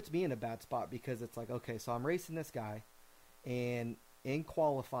 it puts me in a bad spot because it's like, okay, so I'm racing this guy, and in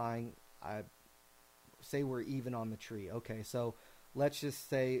qualifying, I say we're even on the tree. Okay, so let's just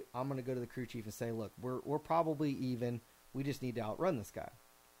say I'm going to go to the crew chief and say, look, we're probably even. We just need to outrun this guy.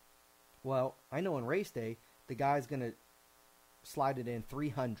 Well, I know in race day, the guy's going to slide it in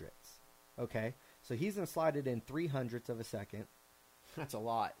 300ths. Okay, so he's going to slide it in 300ths of a second. That's a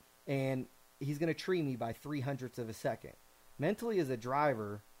lot. And he's going to tree me by 300ths of a second. Mentally, as a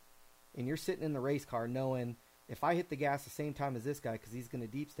driver, and you're sitting in the race car knowing if I hit the gas the same time as this guy because he's going to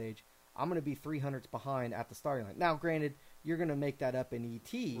deep stage, I'm going to be 300ths behind at the starting line. Now, granted, you're going to make that up in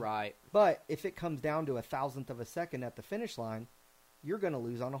ET. Right. But if it comes down to 1,000th of a second at the finish line, you're going to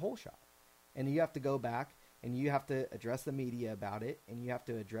lose on a hole shot. And you have to go back, and you have to address the media about it, and you have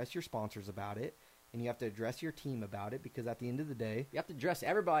to address your sponsors about it, and you have to address your team about it, because at the end of the day, you have to address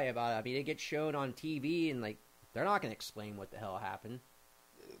everybody about it. I mean, it gets shown on TV, and like they're not going to explain what the hell happened.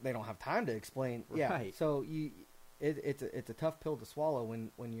 They don't have time to explain. Right. Yeah, so it's a tough pill to swallow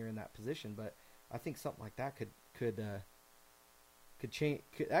when you're in that position. But I think something like that could change.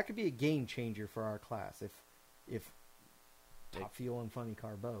 That could be a game changer for our class if Top Fuel and Funny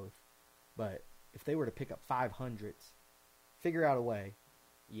Car both. But if they were to pick up 500s, figure out a way.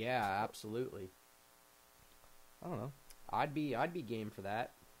 Yeah, absolutely. I don't know. I'd be game for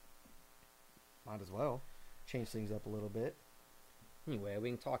that. Might as well change things up a little bit. Anyway, we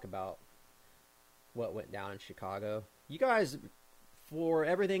can talk about what went down in Chicago. You guys, for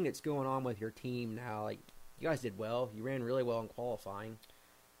everything that's going on with your team now, like you guys did well. You ran really well in qualifying.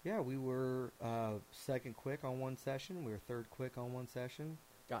 Yeah, we were second quick on one session. We were third quick on one session.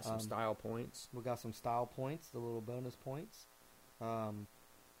 Got some style points. We got some style points, the little bonus points.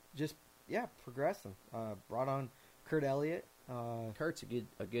 Progressing. Brought on Kurt Elliott. Kurt's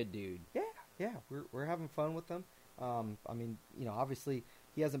a good dude. Yeah, we're having fun with them. I mean, obviously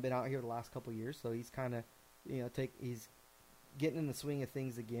he hasn't been out here the last couple of years, so he's kind of, he's getting in the swing of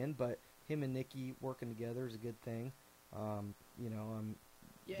things again. But him and Nikki working together is a good thing.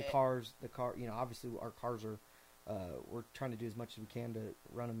 The car. Obviously our cars are. We're trying to do as much as we can to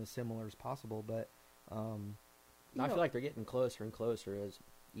run them as similar as possible, but I feel like they're getting closer and closer as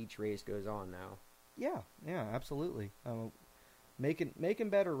each race goes on now. Yeah, absolutely. Making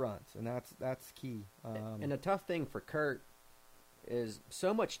better runs, and that's key. And the tough thing for Kurt is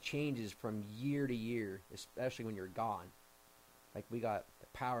so much changes from year to year, especially when you're gone. Like we got the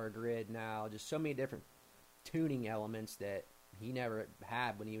power grid now, just so many different tuning elements that he never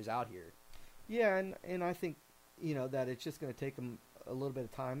had when he was out here. Yeah, and I think that it's just going to take him a little bit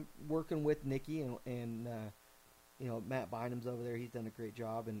of time working with Nikki and Matt Bynum's over there. He's done a great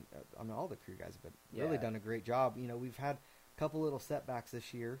job, and all the crew guys have been really done a great job. We've had a couple little setbacks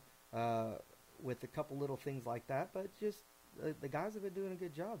this year with a couple little things like that, but just the guys have been doing a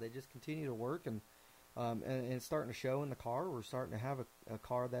good job. They just continue to work, and it's starting to show in the car. We're starting to have a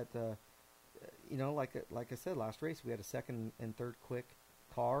car that like I said, last race we had a second and third quick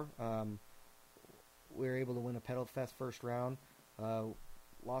car. We were able to win a Pedal Fest first round.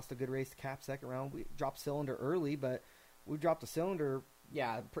 Lost a good race to Cap second round. We dropped cylinder early, but we dropped a cylinder.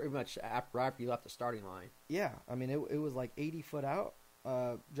 Yeah, pretty much right after you left the starting line. Yeah, I mean it was like 80 foot out.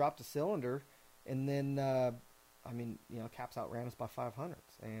 Dropped a cylinder, and then Caps outran us by 500s.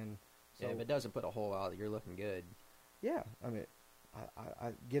 And so, if it doesn't put a hole out, you're looking good. Yeah, I mean,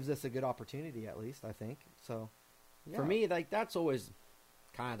 I gives us a good opportunity at least, I think. So yeah. For me, like that's always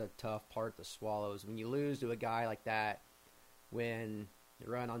kind of the tough part to swallow is when you lose to a guy like that when you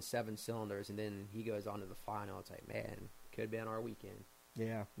run on 7 cylinders and then he goes on to the final. It's like, man, could have been our weekend.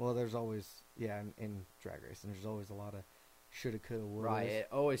 Yeah, well, there's always, in drag racing, there's always a lot of shoulda, coulda, woulda. Right, it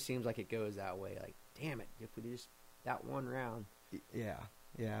always seems like it goes that way. Like, damn it, if we just that one round. Yeah,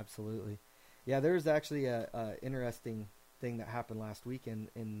 absolutely. Yeah, there's actually a interesting thing that happened last weekend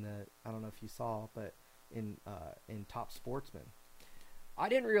in the, I don't know if you saw, but in Top Sportsman. I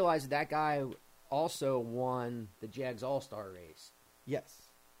didn't realize that guy also won the Jags All-Star race. Yes.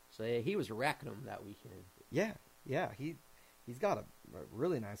 So he was wrecking them that weekend. Yeah. he's got a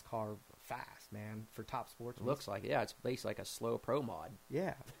really nice car, fast, man, for top sports. Looks like, yeah, it's basically like a slow pro mod.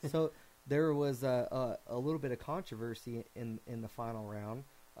 Yeah. So there was a little bit of controversy in the final round,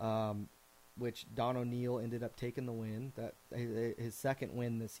 which Don O'Neill ended up taking the win, that his second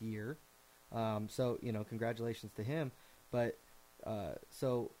win this year. So, congratulations to him. But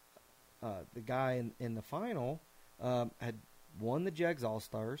the guy in the final had won the Jegs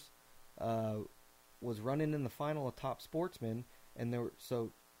All-Stars, was running in the final of Top Sportsman, and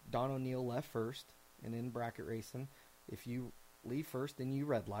so Don O'Neill left first, and in bracket racing, if you leave first and you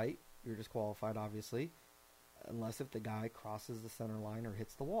red light, you're disqualified, obviously, unless if the guy crosses the center line or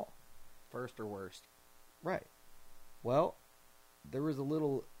hits the wall. First or worst. Right. Well, there was a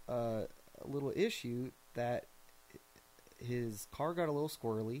little issue that his car got a little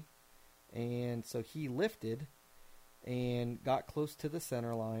squirrely, and so he lifted and got close to the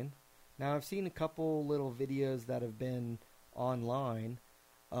center line. Now, I've seen a couple little videos that have been online,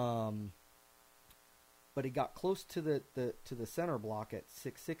 but he got close to the center block at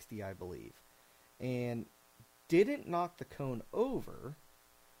 660, I believe, and didn't knock the cone over,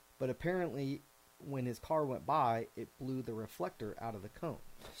 but apparently when his car went by, it blew the reflector out of the cone.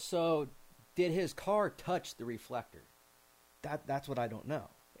 So, did his car touch the reflector? That's what I don't know.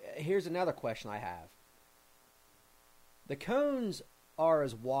 Here's another question I have. The cones are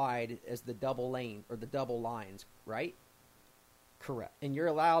as wide as the double lane or the double lines, right? Correct. And you're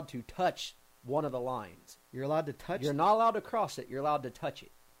allowed to touch one of the lines. You're allowed to touch. You're not allowed to cross it. You're allowed to touch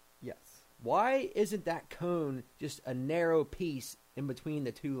it. Yes. Why isn't that cone just a narrow piece in between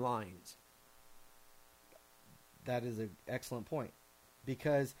the two lines? That is an excellent point.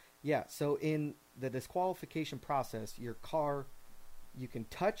 Because, yeah, so in the disqualification process, your car, you can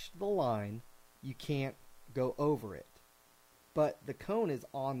touch the line, you can't go over it. But the cone is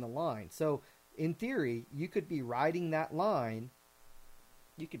on the line. So, in theory, you could be riding that line.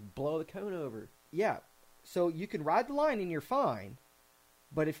 You could blow the cone over. Yeah. So, you can ride the line and you're fine.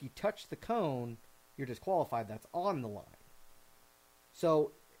 But if you touch the cone, you're disqualified. That's on the line.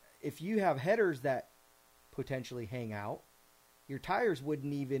 So, if you have headers that potentially hang out, your tires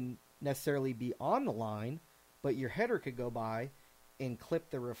wouldn't even necessarily be on the line, but your header could go by and clip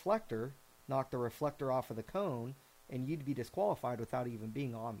the reflector, knock the reflector off of the cone, and you'd be disqualified without even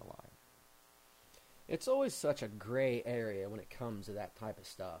being on the line. It's always such a gray area when it comes to that type of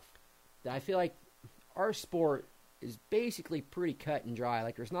stuff. I feel like our sport is basically pretty cut and dry.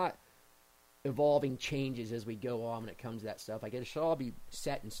 Like, there's not evolving changes as we go on when it comes to that stuff. Like, it should all be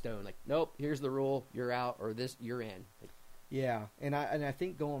set in stone. Like, nope, here's the rule, you're out, or this, you're in. Like, yeah, and I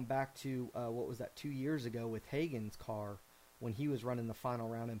think going back to, 2 years ago with Hagen's car, when he was running the final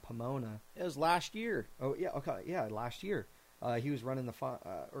round in Pomona. It was last year. Oh, yeah, okay, yeah, last year. He was running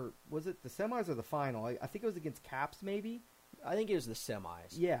or was it the semis or the final? I think it was against Caps, maybe? I think it was the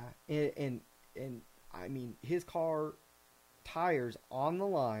semis. Yeah, and I mean, his car, tires on the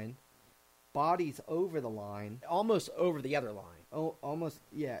line, bodies over the line. Almost over the other line. Oh, almost,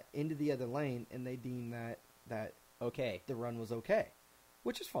 yeah, into the other lane, and they deemed that okay, the run was okay,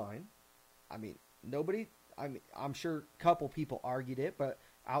 which is fine. I mean, I'm sure a couple people argued it, but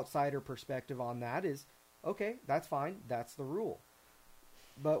outsider perspective on that is, okay, that's fine. That's the rule.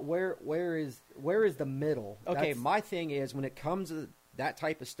 But where is the middle? Okay, my thing is, when it comes to that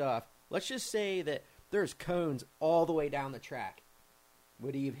type of stuff, let's just say that there's cones all the way down the track.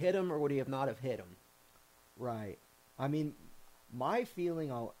 Would he have hit him or would he have not have hit him? Right. I mean, my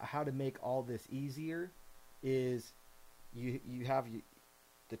feeling on how to make all this easier is you have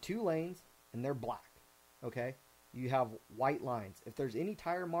the two lanes and they're black. Okay? You have white lines. If there's any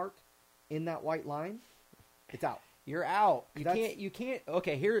tire mark in that white line, it's out. You're out. You can't.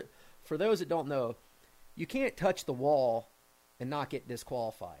 Okay, here, for those that don't know, you can't touch the wall and not get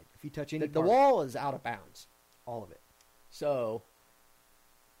disqualified. If you touch any the wall is out of bounds. All of it. So,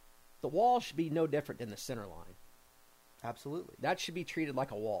 the wall should be no different than the center line. Absolutely. That should be treated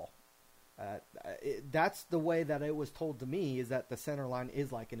like a wall. That's the way that it was told to me, is that the center line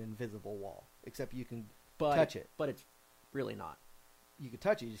is like an invisible wall, except you can touch it. But it's really not. You can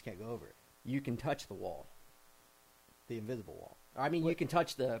touch it, you just can't go over it. You can touch the wall. The invisible wall. I mean, you can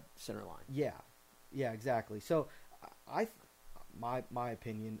touch the center line. Yeah, exactly. So, my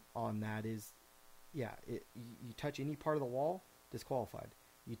opinion on that is, you touch any part of the wall, disqualified.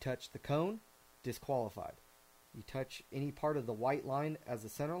 You touch the cone, disqualified. You touch any part of the white line as the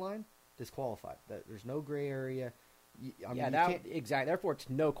center line, disqualified. There's no gray area. Exactly. Therefore, it's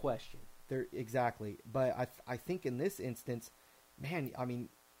no question. Exactly. But I think in this instance, man, I mean,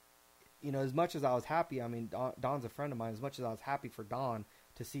 as much as I was happy, I mean, Don's a friend of mine. As much as I was happy for Don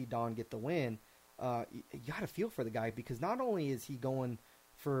to see Don get the win, you got to feel for the guy because not only is he going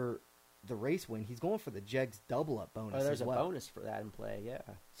for the race win, he's going for the Jegs double up bonus. Oh, there's as a well. bonus for that in play, yeah.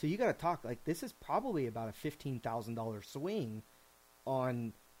 So you got to talk like this is probably about a $15,000 swing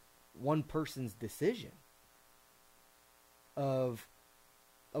on one person's decision of,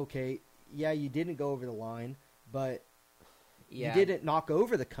 okay, yeah, you didn't go over the line, but Yeah. you didn't knock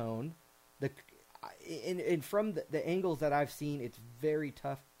over the cone. And from the angles that I've seen, it's very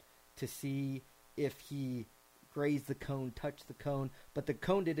tough to see if he grazed the cone, touched the cone, but the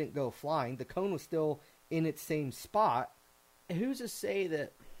cone didn't go flying. The cone was still in its same spot. Who's to say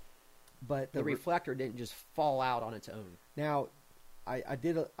that But the reflector didn't just fall out on its own? now, I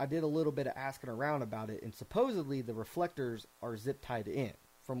did a little bit of asking around about it, and supposedly the reflectors are zip tied in.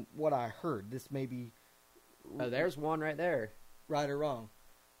 From what I heard, this may be Oh, there's one right there. right or wrong.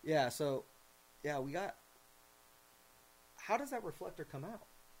 Yeah. So, yeah, we got. How does that reflector come out?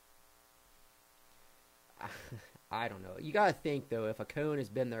 I don't know. You got to think, though, if a cone has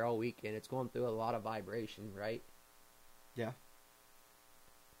been there all weekend, it's going through a lot of vibration, right? Yeah.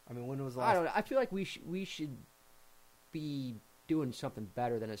 I mean, when was the I last? don't know. I feel like we should be doing something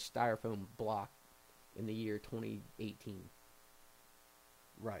better than a styrofoam block in the year 2018.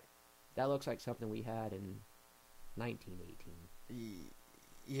 Right. That looks like something we had in 1918.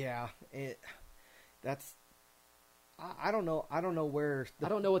 Yeah. That's. I don't know. I don't know where. I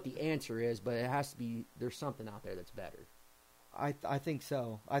don't know what the answer is, but it has to be. There's something out there that's better. I think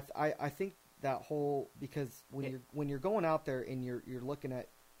so. I think that whole because when you're going out there and you're looking at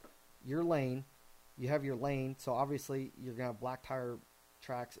your lane, you have your lane. So obviously you're gonna have black tire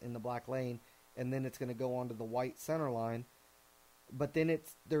tracks in the black lane, and then it's gonna go onto the white center line. But then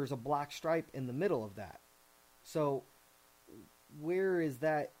there's a black stripe in the middle of that. So where is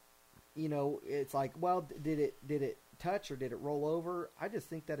that? You know, it's like, well, did it touch or did it roll over? I just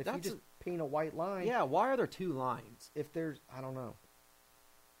think that if you just paint a white line, Yeah, why are there two lines? if there's, I don't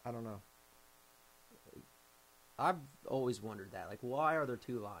know. I've always wondered that. Like, why are there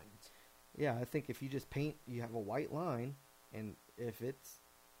two lines? Yeah, I think if you just paint, you have a white line, and if it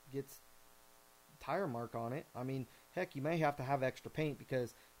gets tire mark on it, I mean, heck, you may have to have extra paint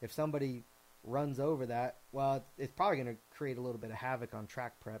because if somebody runs over that, well, it's probably going to create a little bit of havoc on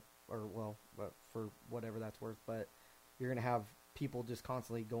track prep, or but for whatever that's worth. But you're going to have people just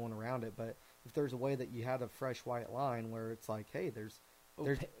constantly going around it. But if there's a way that you had a fresh white line where it's like, hey, there's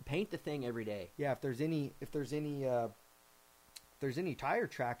Paint the thing every day. yeah, if there's any tire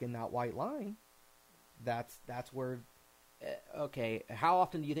track in that white line, that's where. Okay, how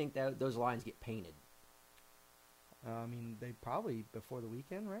often do you think that those lines get painted? I mean, they probably before the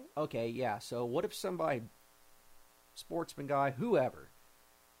weekend, right? Okay, yeah. So what if somebody, sportsman guy, whoever,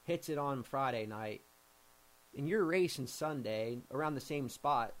 hits it on Friday night, and you're racing Sunday around the same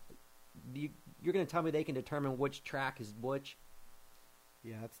spot? You're going to tell me they can determine which track is which?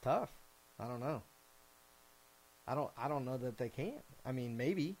 Yeah, it's tough. I don't know. I don't know that they can. I mean,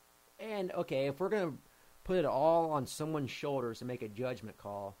 maybe. And okay, if we're going to put it all on someone's shoulders to make a judgment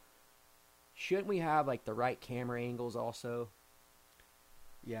call, shouldn't we have like the right camera angles also?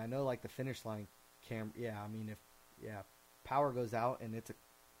 Yeah, I know. Like the finish line Yeah, I mean, if power goes out and it's a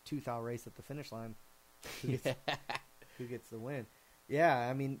 2,000 race at the finish line, who gets the win? Yeah,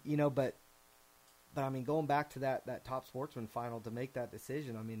 I mean, but I mean, going back to that Top Sportsman final to make that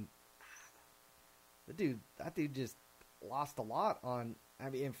decision, I mean, that dude just lost a lot on. I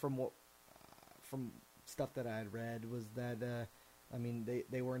mean, from stuff that I had read was that I mean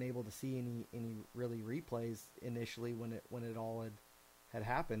they weren't able to see any really replays initially when it all had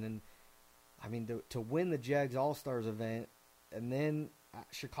happened, and I mean to win the Jegs All Stars event, and then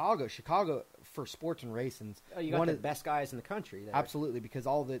Chicago for sports and racing's you got the best guys in the country there. Absolutely, because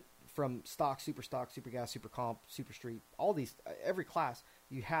all the from stock, super gas, super comp, super street, all these every class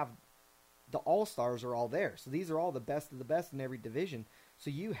you have. The All-Stars are all there. So these are all the best of the best in every division. So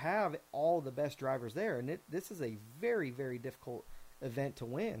you have all the best drivers there. And this is a very, very difficult event to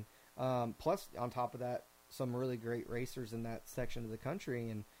win. Plus, on top of that, some really great racers in that section of the country.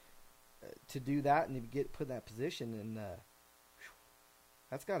 And to do that and to put in that position, and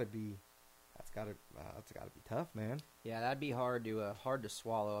that's got to be tough, man. Yeah, that'd be hard to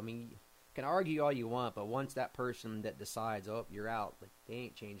swallow. I mean, you can argue all you want, but once that person that decides, oh, you're out, like they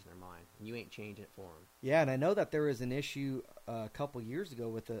ain't changing their mind, and you ain't changing it for them. Yeah, and I know that there was an issue a couple years ago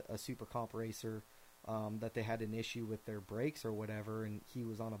with a super comp racer that they had an issue with their brakes or whatever, and he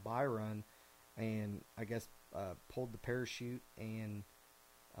was on a buy run, and I guess pulled the parachute and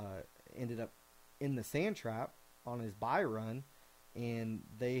ended up in the sand trap on his buy run, and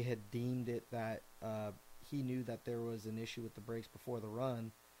they had deemed it that he knew that there was an issue with the brakes before the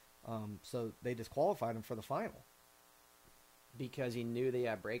run. So they disqualified him for the final. Because he knew they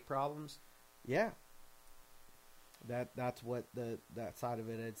had brake problems. Yeah. That's what that side of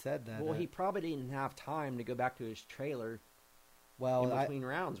it had said. That Well, he probably didn't have time to go back to his trailer well in between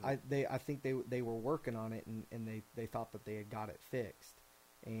rounds. I think they were working on it, and they thought that they had got it fixed.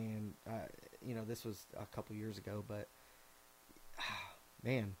 And this was a couple years ago, but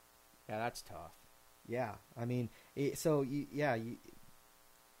man, Yeah, that's tough. yeah. I mean,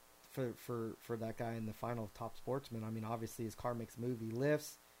 for that guy in the final of Top Sportsman, I mean, obviously his car makes a move. He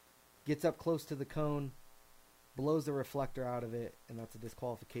lifts, gets up close to the cone, blows the reflector out of it, and that's a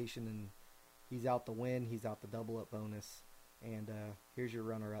disqualification, and he's out the win. He's out the double-up bonus. And here's your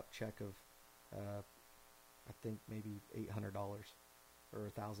runner-up check of, I think, maybe $800 or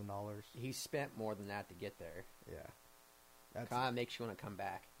 $1,000. He spent more than that to get there. Yeah. Kind of makes you want to come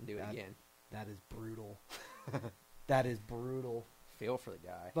back and do it again. That is brutal. That is brutal. Feel for the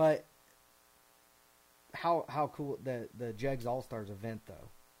guy. But how cool the Jegs All-Stars event, though.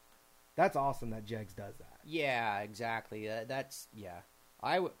 That's awesome that Jegs does that. Yeah, exactly. That's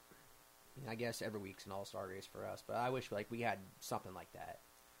I guess every week's an all-star race for us, but I wish we had something like that.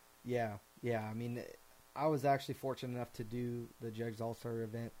 Yeah. I mean, I was actually fortunate enough to do the Jegs All-Star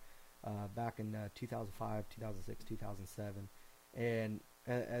event back in 2005, 2006, 2007. And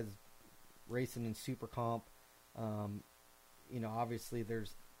as racing in Super Comp, obviously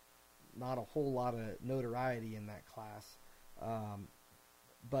there's not a whole lot of notoriety in that class.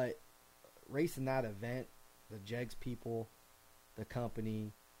 But racing that event, the Jegs people, the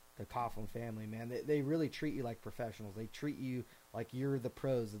company, the Coughlin family, man, they really treat you like professionals. They treat you like you're the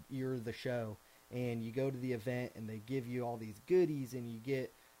pros, you're the show. And you go to the event and they give you all these goodies, and you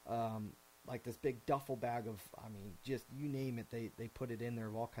get this big duffel bag of, just you name it, they put it in there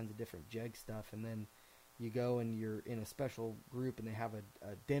of all kinds of different Jeg stuff. And then you go and you're in a special group and they have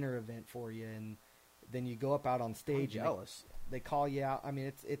a dinner event for you, and then you go up out on stage. I'm jealous. They call you out. I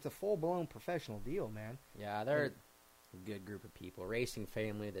mean, it's a full-blown professional deal, man. Yeah, they're a good group of people. Racing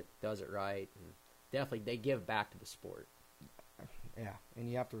family that does it right, and definitely they give back to the sport. Yeah, and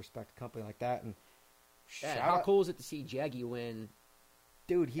you have to respect a company like that. And how cool is it to see Jeggy win,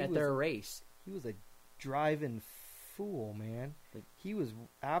 dude? Their race. He was a driving fool, man. He was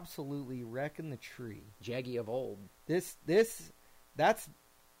absolutely wrecking the tree. Jeggy of old. That's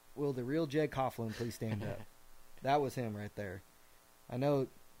will the real Jeg Coughlin please stand up? That was him right there. I know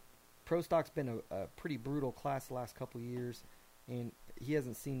Pro Stock's been a pretty brutal class the last couple of years, and he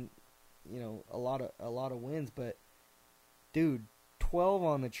hasn't seen a lot of wins, but dude, 12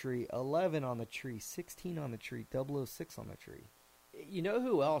 on the tree, 11 on the tree, 16 on the tree, 006 on the tree. You know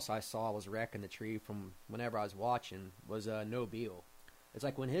who else I saw was wrecking the tree from whenever I was watching was Nobile. It's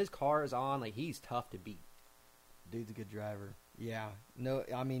like when his car is on, he's tough to beat. Dude's a good driver. Yeah. No,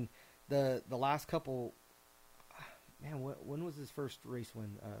 I mean, the last couple, man, when was his first race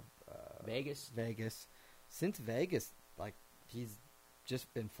win? Vegas? Vegas. Since Vegas, he's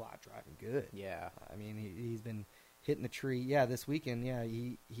just been flat driving good. Yeah. I mean, he's been hitting the tree. Yeah, this weekend, yeah,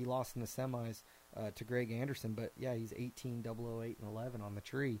 he lost in the semis to Greg Anderson, but yeah, he's 18, 008, and 11 on the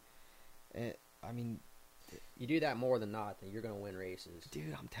tree. I mean, you do that more than not, then you're going to win races.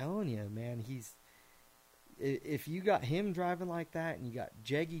 Dude, I'm telling you, man, if you got him driving like that, and you got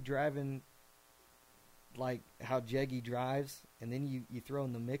Jeggy driving like how Jeggy drives, and then you throw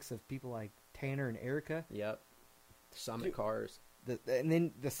in the mix of people like Tanner and Erica. Yep. Summit cars. And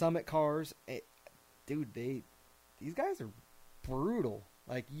then the Summit cars, dude, these guys are brutal.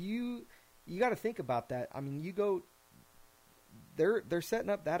 You got to think about that. I mean, you go, they're setting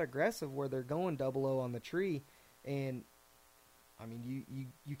up that aggressive where they're going 00 on the tree, and I mean,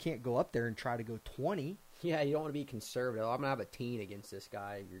 you can't go up there and try to go 20. Yeah, you don't want to be conservative. I'm gonna have a teen against this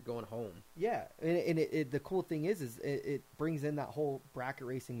guy. You're going home. Yeah, and the cool thing is it brings in that whole bracket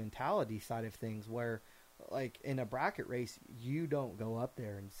racing mentality side of things, where in a bracket race, you don't go up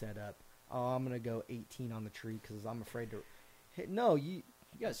there and set up, oh, I'm gonna go 18 on the tree because I'm afraid to hit. No, you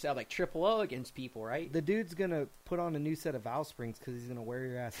gotta set up like triple O against people, right? The dude's gonna put on a new set of valve springs because he's gonna wear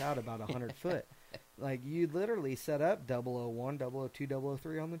your ass out about 100 foot. You literally set up 001, 002,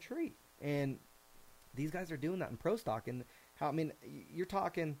 003 on the tree, and these guys are doing that in Pro Stock. And you're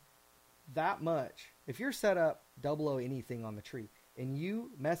talking that much. If you're set up 00 anything on the tree and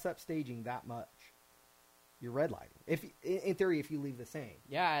you mess up staging that much, you're red lighting. If in theory, if you leave the same.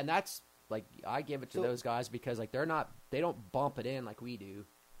 Yeah, and that's I give it to those guys because they don't bump it in like we do.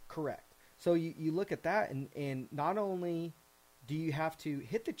 Correct. So you look at that, and not only do you have to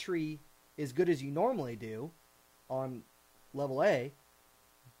hit the tree as good as you normally do on level A,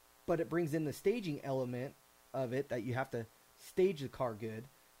 but it brings in the staging element of it that you have to stage the car good.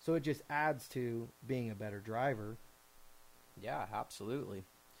 So it just adds to being a better driver. Yeah, absolutely.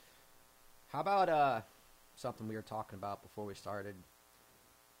 How about something we were talking about before we started,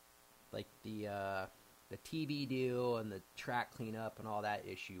 like the TV deal and the track cleanup and all that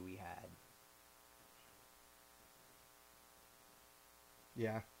issue we had?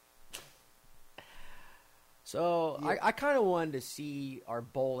 Yeah. So Yeah. I kind of wanted to see our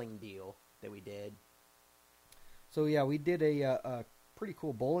bowling deal that we did. So yeah, we did a pretty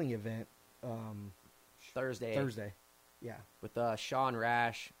cool bowling event Thursday. Yeah. With Sean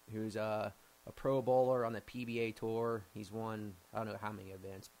Rash, who's a pro bowler on the PBA tour. He's won, I don't know how many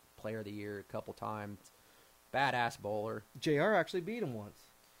events, Player of the Year a couple times. Badass bowler. JR actually beat him once.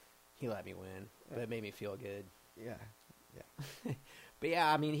 He let me win, but it made me feel good. Yeah. But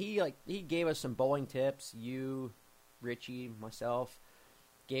yeah, I mean, he gave us some bowling tips. You, Richie, myself,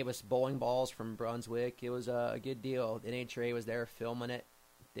 gave us bowling balls from Brunswick. It was a good deal. The NHRA was there filming it,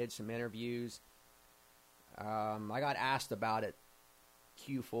 did some interviews. I got asked about it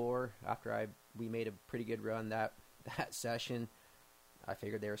Q4 after we made a pretty good run that session. I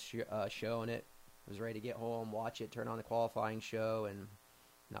figured they were showing it. I was ready to get home, watch it, turn on the qualifying show, and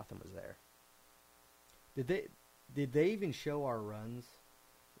nothing was there. Did they even show our runs?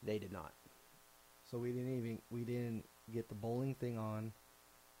 They did not. So we didn't get the bowling thing on.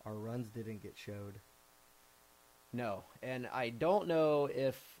 Our runs didn't get showed. No, and I don't know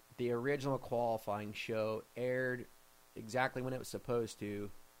if the original qualifying show aired exactly when it was supposed to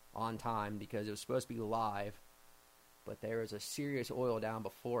on time, because it was supposed to be live, but there was a serious oil down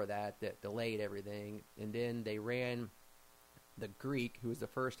before that delayed everything, and then they ran the Greek, who was the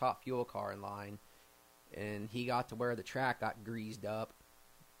first hot fuel car in line, and he got to where the track got greased up,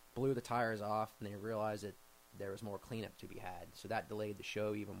 blew the tires off, and they realized that there was more cleanup to be had, so that delayed the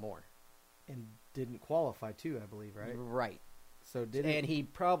show even more. And didn't qualify too, I believe, right? Right. So And he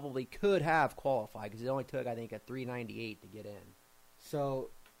probably could have qualified, because it only took, I think, a 398 to get in. So,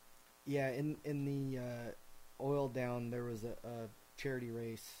 yeah, in the oil down, there was a charity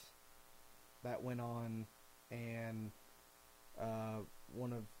race that went on, and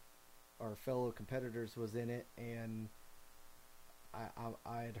one of our fellow competitors was in it, and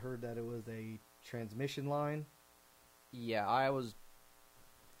I had heard that it was a transmission line. Yeah, I was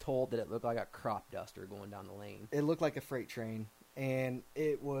told that it looked like a crop duster going down the lane. It looked like a freight train, and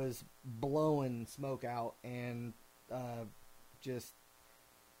it was blowing smoke out, and just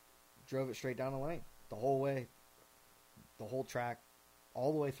drove it straight down the lane the whole way, the whole track,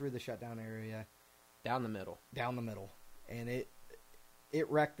 all the way through the shutdown area, Down the middle. and it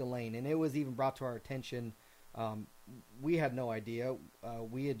wrecked the lane. And it was even brought to our attention. We had no idea.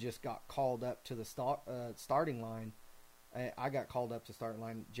 We had just got called up to the starting line. I got called up to starting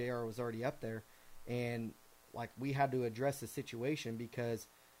line. JR was already up there, and like we had to address the situation because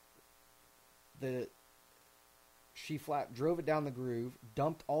she flat drove it down the groove,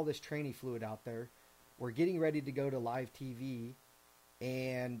 dumped all this trainee fluid out there. We're getting ready to go to live TV,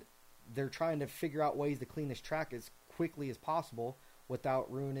 and they're trying to figure out ways to clean this track as quickly as possible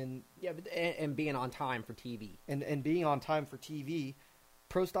without ruining. Yeah, but, and being on time for TV. And being on time for TV.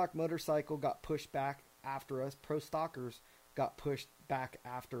 Pro Stock Motorcycle got pushed back after us. Pro Stockers got pushed back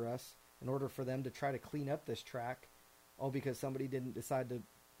after us in order for them to try to clean up this track, all because somebody didn't decide to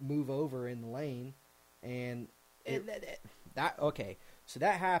move over in the lane. And okay, so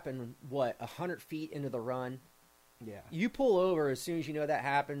that happened, 100 feet into the run? yeah. You pull over as soon as you know that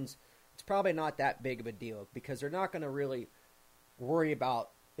happens, it's probably not that big of a deal, because they're not going to really worry about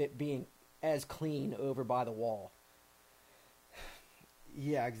it being as clean over by the wall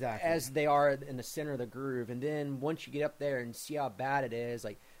Yeah, exactly. as they are in the center of the groove. And then once you get up there and see how bad it is,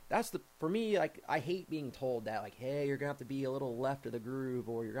 like, for me, like, I hate being told that, like, hey, you're going to have to be a little left of the groove,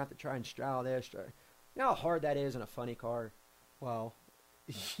 or you're going to have to try and straddle this. You know how hard that is in a funny car? Well,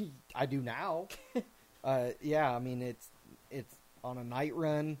 I do now. Yeah, I mean, it's on a night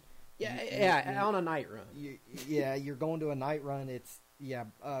run. Yeah, on a night run. You're going to a night run.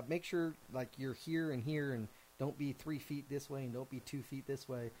 Make sure, like, you're here, and don't be 3 feet this way, and don't be 2 feet this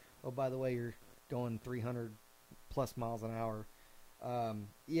way. Oh, by the way, you're going 300 plus miles an hour.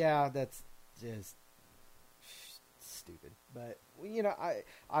 That's just stupid. But you know,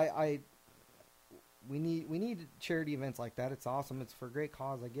 we need charity events like that. It's awesome. It's for a great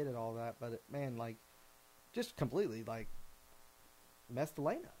cause. I get it, all that. But man, like, just completely like messed the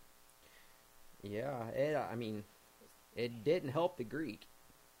lane up. Yeah, it didn't help the Greek.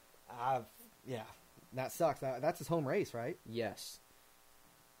 Yeah, that sucks. That's his home race, right? Yes.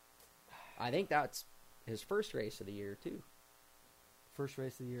 I think that's his first race of the year, too. First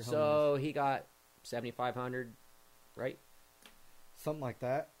race of the year. So he got 7,500, right? something like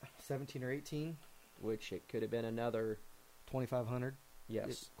that, 17 or 18, which it could have been another. 2,500.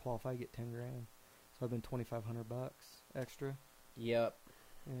 Yes. Qualify, get 10 grand. So I've been $2,500 extra. Yep.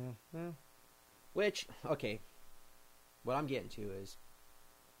 Yeah. Which, okay, what I'm getting to is,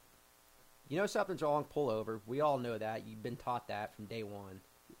 you know something's wrong, pull over. We all know that. You've been taught that from day one.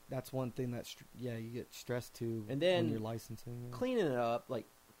 That's one thing that you get stressed to And then when you're licensing. Yeah. Cleaning it up, like,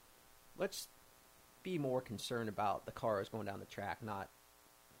 let's be more concerned about the cars going down the track, not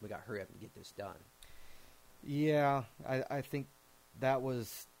we got to hurry up and get this done. Yeah, I think that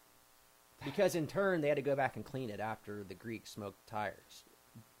was... Because in turn, they had to go back and clean it after the Greek smoked tires.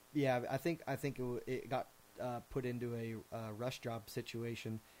 Yeah, I think it got put into a rush job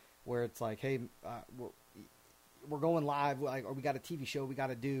situation where it's like, hey, we're going live, like, or we got a TV show we got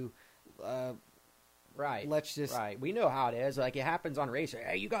to do. Right. Let's just... Right. We know how it is. Like, it happens on race.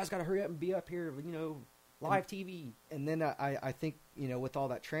 Hey, you guys got to hurry up and be up here, live TV. And then I think, with all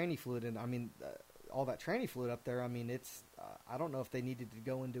that tranny fluid, and I mean... all that tranny fluid up there, I mean, it's... I don't know if they needed to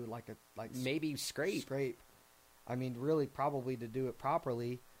go into maybe scrape. I mean, really, probably to do it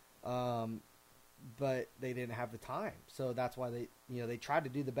properly, but they didn't have the time. So that's why they tried to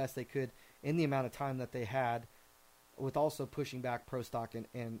do the best they could in the amount of time that they had, with also pushing back Pro Stock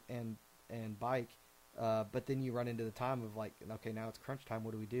and bike. But then you run into the time of like, okay, now it's crunch time.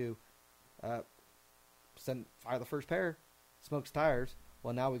 What do we do? Fire the first pair, smokes tires.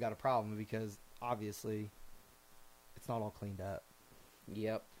 Well, now we got a problem because obviously it's not all cleaned up.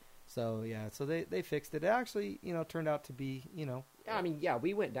 Yep. So yeah, so they fixed it. It actually, turned out to be, I mean, yeah,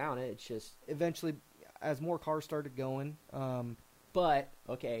 we went down it. It's just eventually, as more cars started going. But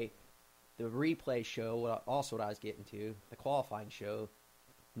okay, the replay show. Also, what I was getting to, the qualifying show,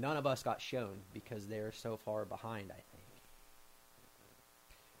 none of us got shown because they're so far behind. I think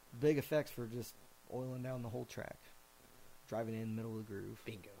big effects for just oiling down the whole track, driving in the middle of the groove.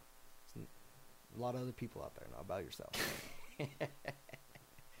 Bingo. A lot of other people out there, not about yourself.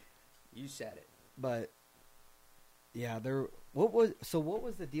 You said it. But yeah, what was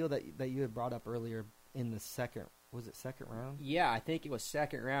the deal that you had brought up earlier in the second? Was it second round? Yeah, I think it was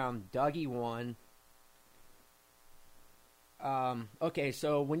second round. Dougie won. Okay,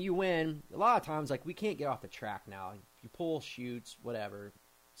 so when you win, a lot of times, like, we can't get off the track now. You pull shoots, whatever.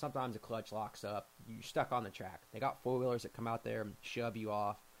 Sometimes the clutch locks up. You're stuck on the track. They got four-wheelers that come out there and shove you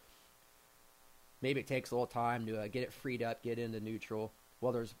off. Maybe it takes a little time to get it freed up, get into neutral.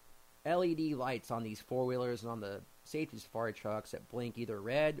 Well, there's LED lights on these four-wheelers and on the safety safari trucks that blink either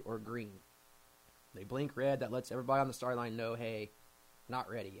red or green. They blink red. That lets everybody on the start line know, hey, not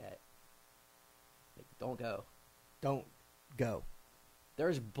ready yet. Like, don't go. Don't go.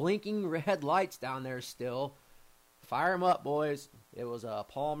 There's blinking red lights down there still. Fire them up, boys. It was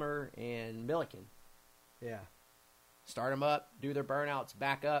Palmer and Milliken. Yeah. Start them up, do their burnouts,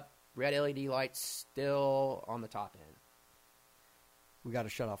 back up. Red LED lights still on the top end. We got to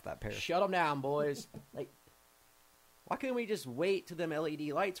shut off that pair. Shut them down, boys. Like, why couldn't we just wait till them LED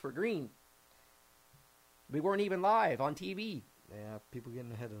lights were green? We weren't even live on TV. Yeah, people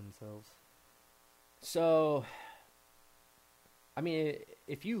getting ahead of themselves. So, I mean,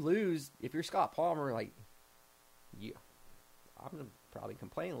 if you lose, if you're Scott Palmer, like, I'm going to probably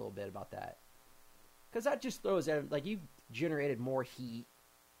complain a little bit about that. Because that just throws, like, you've generated more heat.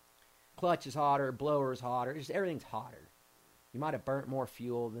 Clutch is hotter, blower is hotter, just everything's hotter. You might have burnt more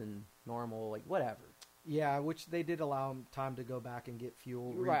fuel than normal, like, whatever. Yeah, which they did allow them time to go back and get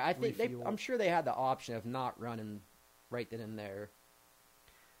fuel. Right, I think I'm sure they had the option of not running right then and there.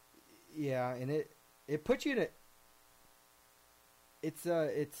 Yeah, and it puts you in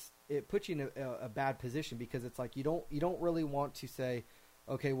it puts you in a bad position because it's like you don't really want to say,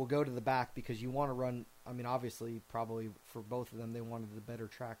 okay, we'll go to the back because you want to run. I mean, obviously, probably for both of them, they wanted the better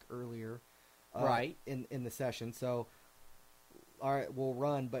track earlier, right, in the session. So, all right, we'll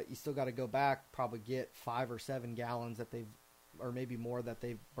run, but you still got to go back, probably get 5 or 7 gallons that they've, or maybe more that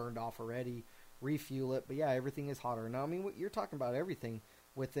they've burned off already, refuel it. But yeah, everything is hotter now. I mean, you're talking about everything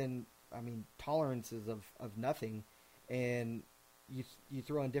within, I mean, tolerances of nothing, and you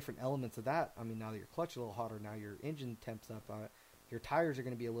throw in different elements of that. I mean, now your clutch is a little hotter. Now your engine temps up. Your tires are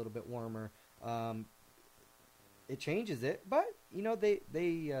going to be a little bit warmer. It changes it, but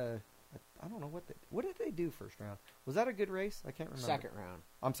they I don't know what did they do first round? Was that a good race? I can't remember. Second round.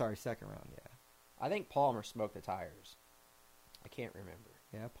 I'm sorry, second round. Yeah. I think Palmer smoked the tires. I can't remember.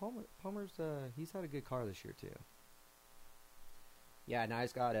 Yeah, Palmer's he's had a good car this year too. Yeah, now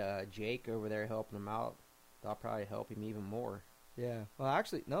he's got Jake over there helping him out. That'll probably help him even more. Yeah. Well,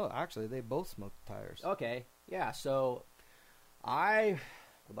 actually, they both smoked the tires. Okay. Yeah. So, I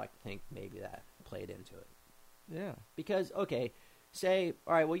would like to think maybe that played into it. Yeah. Because, okay, say,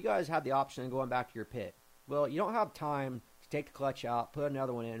 all right, well, you guys have the option of going back to your pit. Well, you don't have time to take the clutch out, put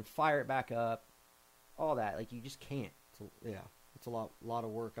another one in, fire it back up, all that. Like, you just can't. It's a lot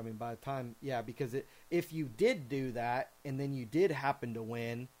of work. I mean, by the time, because if you did do that and then you did happen to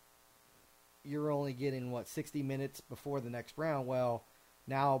win, you're only getting 60 minutes before the next round. Well,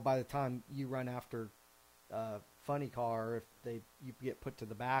 now by the time you run after Funny Car, if you get put to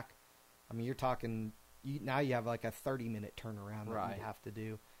the back, I mean, you're talking now you have like a 30-minute turnaround that Right. you'd have to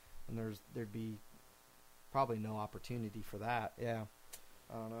do, and there'd be probably no opportunity for that. Yeah,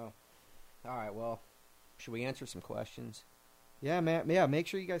 I don't know. All right, well, should we answer some questions? Yeah, man. Yeah, make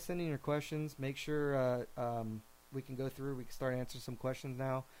sure you guys send in your questions. Make sure we can go through. We can start answering some questions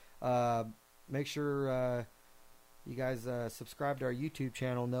now. Make sure you guys subscribe to our YouTube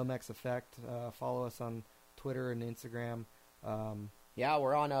channel, Nomex Effect. Follow us on Twitter and Instagram. Yeah,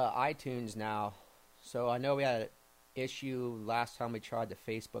 we're on iTunes now. So I know we had an issue last time we tried the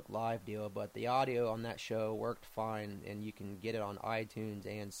Facebook Live deal, but the audio on that show worked fine, and you can get it on iTunes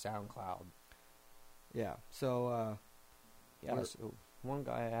and SoundCloud. Yeah. So Yeah, so one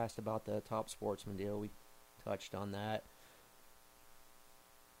guy asked about the Top Sportsman deal. We touched on that.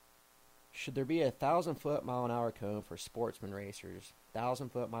 Should there be a 1,000-foot mile-an-hour cone for sportsman racers?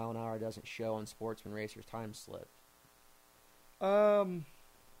 1,000-foot mile-an-hour doesn't show on sportsman racers' time slip.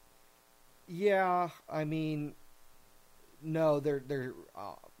 Yeah. I mean, no. There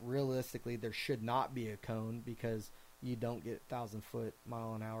realistically there should not be a cone because you don't get 1,000-foot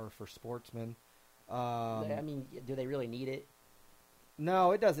mile-an-hour for sportsmen. I mean, do they really need it?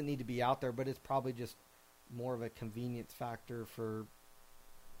 No, it doesn't need to be out there, but it's probably just more of a convenience factor for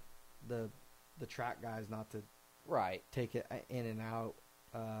the track guys not to Right. take it in and out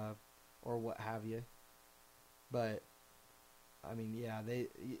or what have you. But I mean, yeah,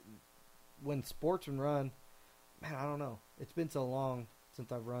 when sportsmen run, man, I don't know. It's been so long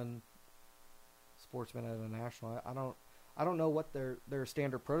since I've run sportsmen at a national. I don't know what their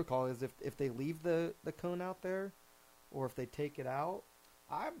standard protocol is if they leave the cone out there or if they take it out.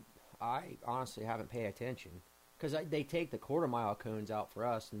 I honestly haven't paid attention because they take the quarter-mile cones out for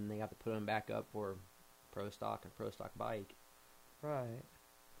us, and they have to put them back up for Pro Stock and Pro Stock Bike. Right.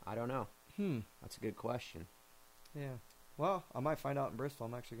 I don't know. That's a good question. Yeah. Well, I might find out in Bristol.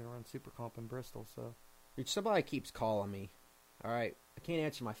 I'm actually going to run Super Comp in Bristol, so. Dude, somebody keeps calling me. All right, I can't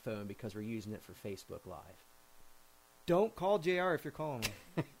answer my phone because we're using it for Facebook Live. Don't call JR if you're calling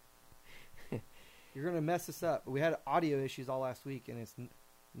him. You're going to mess this up. We had audio issues all last week, and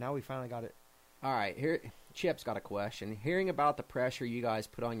now we finally got it. All right, here Chip's got a question. Hearing about the pressure you guys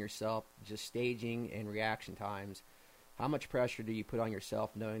put on yourself, just staging and reaction times, how much pressure do you put on yourself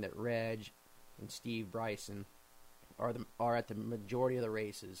knowing that Reg and Steve Bryson are at the majority of the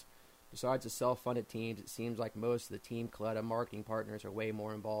races? Besides the self-funded teams, it seems like most of the Team Coletta marketing partners are way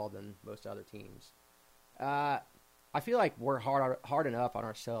more involved than most other teams. I feel like we're hard enough on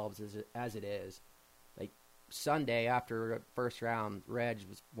ourselves as it is. Like Sunday after the first round, Reg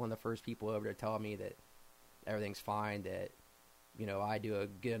was one of the first people over to tell me that everything's fine, that I do a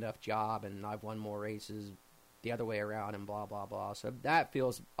good enough job and I've won more races the other way around and blah blah blah. So that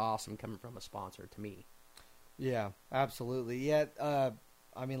feels awesome coming from a sponsor to me. Yeah, absolutely. Yeah,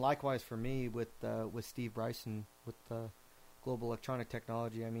 I mean, likewise for me with Steve Bryson with Global Electronic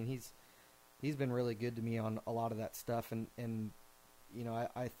Technology. I mean, he's been really good to me on a lot of that stuff, and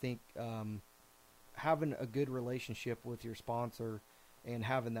I think having a good relationship with your sponsor and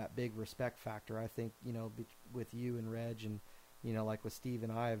having that big respect factor, I think with you and Reg and like with Steve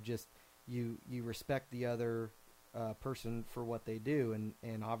and I, have just you respect the other person for what they do,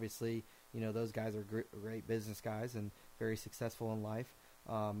 and obviously those guys are great business guys and very successful in life.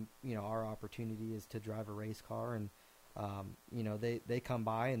 Our opportunity is to drive a race car, and they come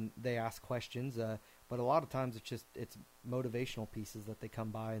by and they ask questions, but a lot of times it's motivational pieces that they come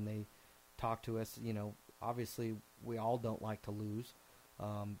by and they talk to us. Obviously we all don't like to lose.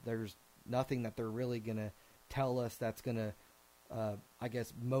 There's nothing that they're really gonna tell us that's gonna I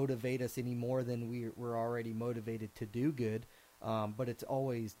guess motivate us any more than we're already motivated to do good. But it's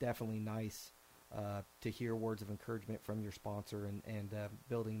always definitely nice to hear words of encouragement from your sponsor and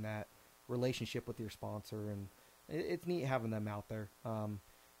building that relationship with your sponsor, and it's neat having them out there.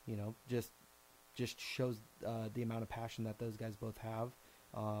 Just shows the amount of passion that those guys both have,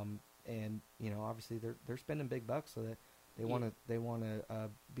 and obviously they're spending big bucks, so that they want to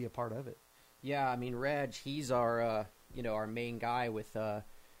be a part of it. Yeah, I mean Reg, he's our our main guy with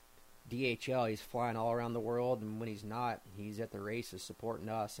DHL. He's flying all around the world, and when he's not, he's at the races supporting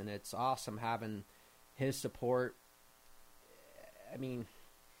us, and it's awesome having his support. I mean,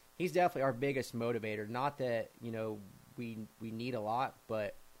 he's definitely our biggest motivator. Not that we need a lot,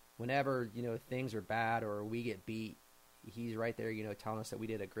 but whenever things are bad or we get beat, he's right there, telling us that we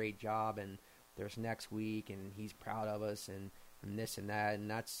did a great job and there's next week and he's proud of us and this and that, and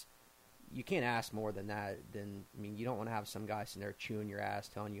that's you can't ask more than that. You don't want to have some guy sitting there chewing your ass,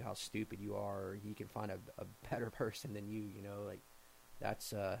 telling you how stupid you are, or he can find a better person than you. Like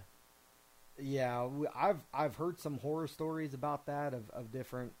that's. Yeah, I've heard some horror stories about that of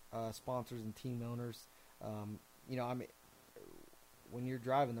different sponsors and team owners. I mean, when you're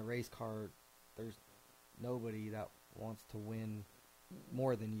driving the race car, there's nobody that wants to win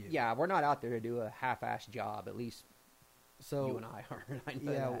more than you. Yeah, we're not out there to do a half-assed job. At least so you and I are. I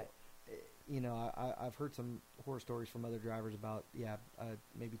know that. I've heard some horror stories from other drivers about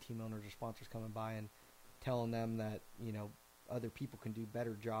maybe team owners or sponsors coming by and telling them that other people can do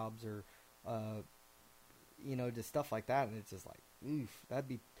better jobs or just stuff like that, and it's just like, oof,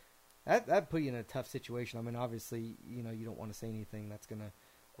 that'd put you in a tough situation. I mean, obviously, you don't want to say anything that's gonna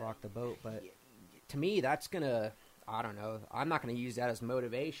rock the boat, but to me, that's gonna. I don't know. I'm not gonna use that as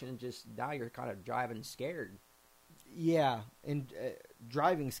motivation. Just now, you're kind of driving scared. Yeah, and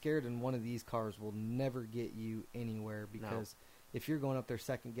driving scared in one of these cars will never get you anywhere because if you're going up there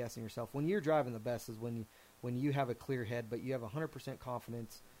second guessing yourself, when you're driving the best is when you have a clear head, but you have 100%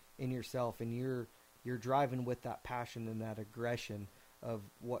 confidence in yourself, and you're driving with that passion and that aggression of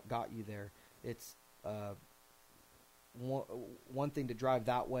what got you there. It's one thing to drive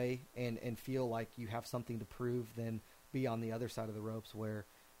that way and feel like you have something to prove than be on the other side of the ropes where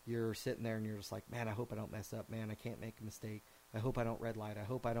you're sitting there and you're just like, man, I hope I don't mess up. Man, I can't make a mistake. I hope I don't red light. I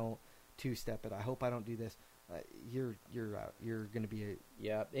hope I don't two-step it. I hope I don't do this. You're going to be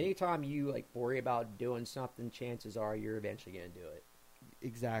yeah. Anytime you worry about doing something, chances are you're eventually going to do it.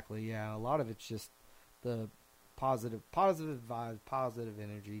 Exactly. Yeah. A lot of it's just the positive vibes, positive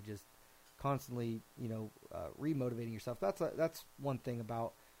energy, just constantly, remotivating yourself. That's one thing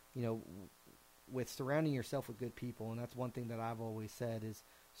about, with surrounding yourself with good people. And that's one thing that I've always said is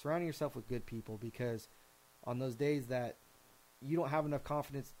surrounding yourself with good people, because on those days that you don't have enough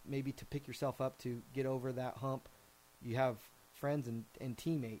confidence maybe to pick yourself up to get over that hump, you have friends and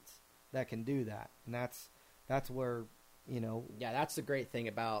teammates that can do that. And that's where, Yeah, that's the great thing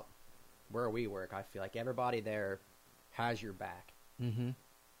about where we work. I feel like everybody there has your back. Mm-hmm.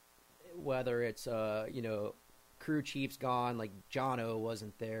 Whether it's, crew chief's gone, like Jono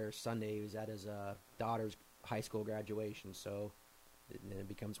wasn't there Sunday. He was at his daughter's high school graduation. So then it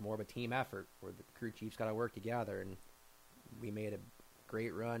becomes more of a team effort where the crew chiefs got to work together. And we made a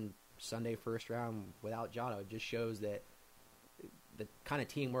great run Sunday first round without Jono. It just shows that the kind of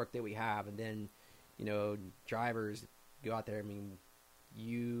teamwork that we have. And then, drivers go out there. I mean,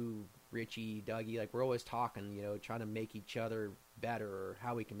 you, Richie, Dougie, we're always talking, trying to make each other better, or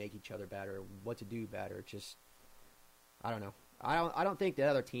how we can make each other better, what to do better. It's just, I don't know. I don't think the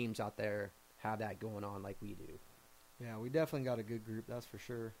other teams out there have that going on like we do. Yeah, we definitely got a good group, that's for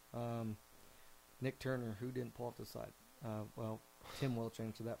sure. Nick Turner, who didn't pull off the side? Well, Tim Welch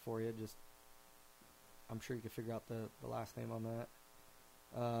answered that for you. Just, I'm sure you can figure out the last name on that.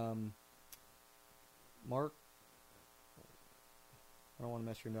 Mark, I don't want to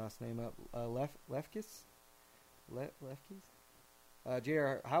mess your last name up. Lefkis? Lefkis?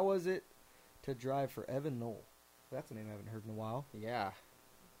 JR, how was it to drive for Evan Knoll? That's a name I haven't heard in a while. Yeah,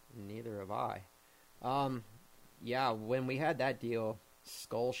 neither have I. Yeah, when we had that deal,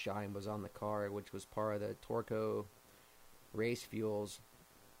 Skullshine was on the car, which was part of the Torco Race Fuels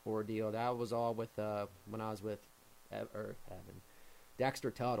ordeal. That was all with when I was with Evan, Dexter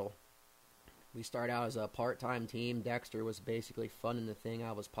Tuttle. We started out as a part-time team. Dexter was basically funding the thing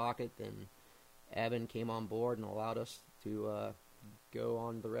out of his pocket. Then Evan came on board and allowed us to go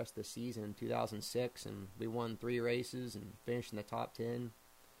on the rest of the season in 2006, and we won 3 races and finished in the top 10.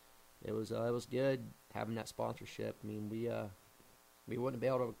 It was good having that sponsorship. I mean, we wouldn't be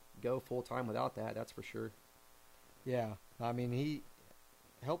able to go full-time without that, that's for sure. Yeah, I mean, he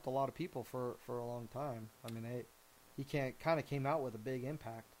helped a lot of people for a long time. I mean, he kind of came out with a big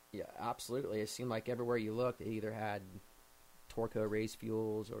impact. Yeah, absolutely. It seemed like everywhere you looked, it either had Torco Race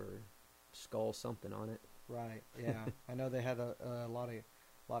Fuels or Skull something on it. Right. Yeah, I know they had a lot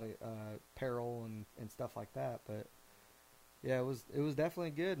of apparel and stuff like that, but yeah, it was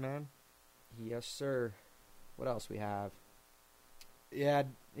definitely good, man. Yes, sir. What else we have? Yeah,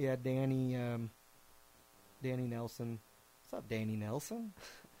 Danny Nelson. What's up, Danny Nelson?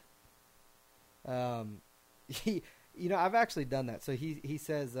 I've actually done that. So he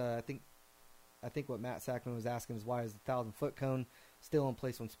says, I think what Matt Sackman was asking is, why is the 1,000-foot cone still in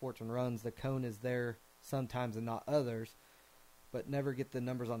place when Sportsman runs? The cone is there sometimes and not others. but never get the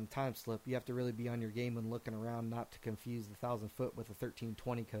numbers on the time slip. You have to really be on your game and looking around not to confuse the 1,000-foot with the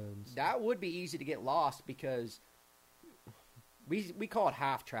 1320 cones. That would be easy to get lost because we call it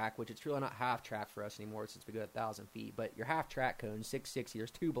half track, which it's really not half track for us anymore since we go 1,000 feet. But your half track cone, 660,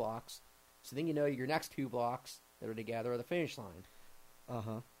 there's 2 blocks. So then you know your next 2 blocks that are together are the finish line.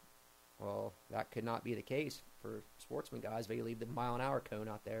 Uh-huh. Well, that could not be the case for sportsman guys. They leave the mile-an-hour cone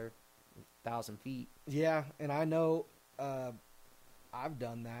out there, 1,000 feet. Yeah, and I know I've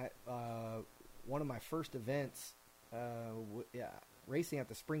done that. One of my first events, racing at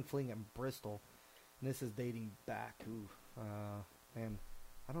the Spring Fling in Bristol, and this is dating back, man,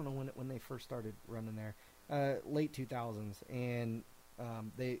 I don't know when they first started running there, late 2000s, and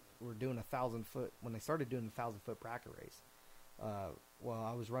they were doing 1,000-foot, when they started doing the 1,000-foot bracket race. Well,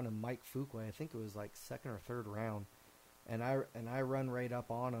 I was running Mike Fuqua. I think it was like second or third round, and I run right up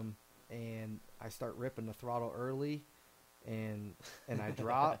on him, and I start ripping the throttle early, and I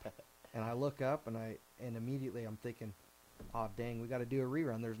drop, and I look up, and immediately I'm thinking, oh dang, we got to do a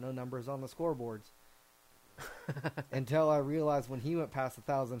rerun. There's no numbers on the scoreboards. Until I realized when he went past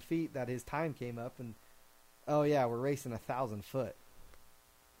 1,000 feet that his time came up, and oh yeah, we're racing 1,000 foot.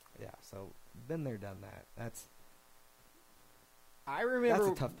 Yeah, so been there, done that. I remember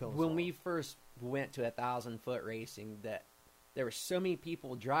That's a tough pill to when swallow. we first went to 1,000-foot racing that there were so many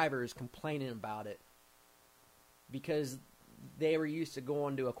drivers complaining about it because they were used to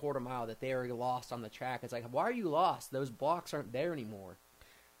going to a quarter mile that they were lost on the track. It's like, why are you lost? Those blocks aren't there anymore.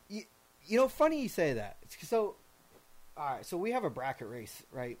 You know, funny you say that. So, all right, so we have a bracket race,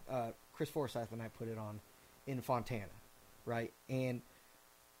 right? Chris Forsyth and I put it on in Fontana, right? And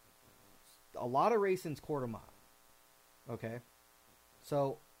a lot of racing's quarter mile, okay?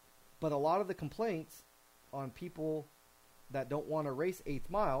 So, but a lot of the complaints on people that don't want to race 8th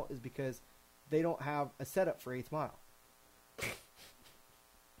mile is because they don't have a setup for 8th mile.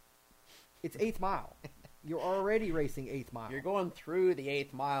 It's 8th mile. You're already racing 8th mile. You're going through the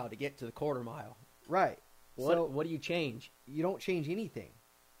 8th mile to get to the quarter mile. Right. What do you change? You don't change anything.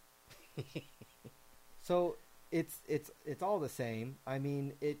 So it's all the same. I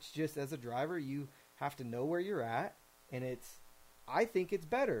mean, it's just as a driver, you have to know where you're at, and I think it's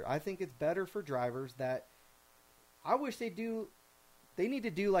better. I think it's better for drivers that I wish they need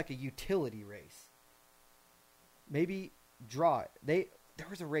to do like a utility race. Maybe draw it. There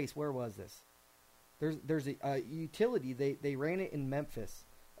was a race. Where was this? There's a utility. They ran it in Memphis.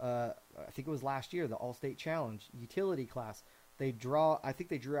 I think it was last year, the All-State Challenge utility class. I think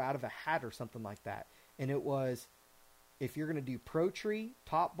they drew out of a hat or something like that. And it was if you're going to do Pro Tree,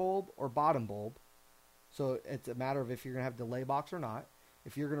 top bulb, or bottom bulb. So it's a matter of if you're going to have delay box or not.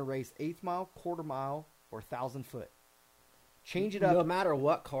 If you're going to race 8th mile, quarter mile, or 1,000 foot. Change it up. No matter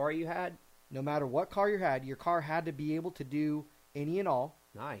what car you had? No matter what car you had, your car had to be able to do any and all.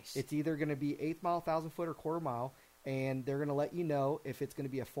 Nice. It's either going to be 8th mile, 1,000 foot, or quarter mile, and they're going to let you know if it's going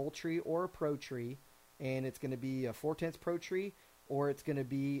to be a full tree or a pro tree, and it's going to be a 4/10 pro tree, or it's going to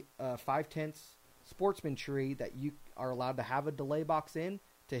be a 5/10 sportsman tree that you are allowed to have a delay box in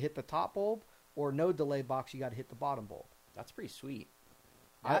to hit the top bulb, or no delay box, you got to hit the bottom bulb. That's pretty sweet.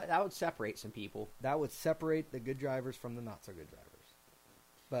 That would separate some people. That would separate the good drivers from the not so good drivers.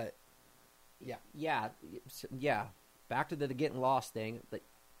 But yeah. Back to the getting lost thing. Like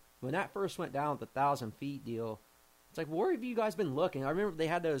when that first went down with the 1,000 feet deal, it's like, where have you guys been looking? I remember they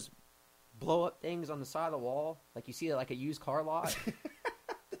had those blow up things on the side of the wall, like you see at like a used car lot.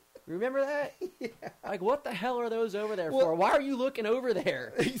 Remember that? Yeah. Like, what the hell are those over there for? Why are you looking over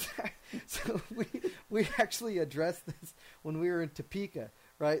there? Exactly. So we actually addressed this when we were in Topeka,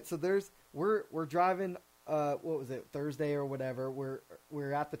 right? So we're driving what was it, Thursday or whatever.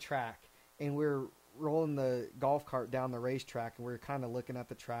 We're at the track and we're rolling the golf cart down the racetrack, and we're kind of looking at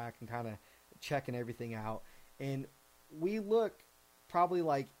the track and kind of checking everything out. And we look probably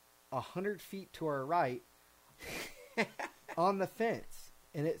like 100 feet to our right on the fence,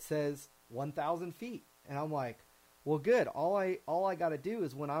 and it says 1,000 feet. And I'm like, well, good. All I got to do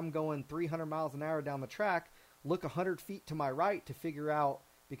is when I'm going 300 miles an hour down the track, look 100 feet to my right to figure out,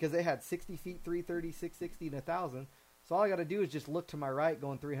 because they had 60 feet, 330, 660, and 1,000. So all I got to do is just look to my right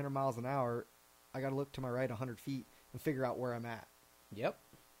going 300 miles an hour. I got to look to my right 100 feet and figure out where I'm at. Yep.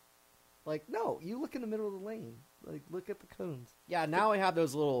 Like, no, you look in the middle of the lane. Like, look at the cones. Yeah, now we have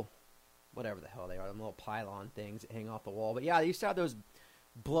those little, whatever the hell they are, them little pylon things that hang off the wall. But yeah, they used to have those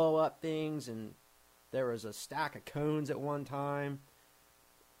blow-up things, and there was a stack of cones at one time.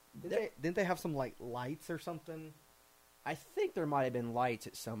 Didn't they have some, like, lights or something? I think there might have been lights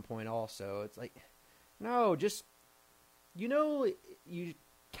at some point also. It's like, no, just, you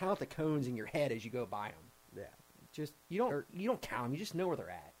count the cones in your head as you go by them. Yeah. just You don't count them. You just know where they're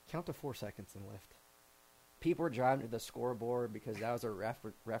at. count to 4 seconds and lift. People were driving to the scoreboard because that was a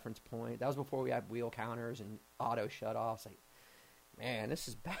reference point. That was before we had wheel counters and auto shut-offs. Like, man, this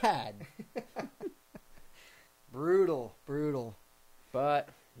is bad. Brutal. But,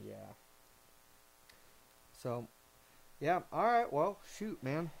 yeah. So, yeah. All right. Well, shoot,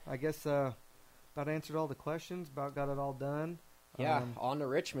 man. I guess about answered all the questions. About got it all done. Yeah, on to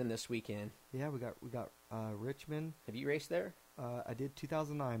Richmond this weekend. Yeah, we got Richmond. Have you raced there? I did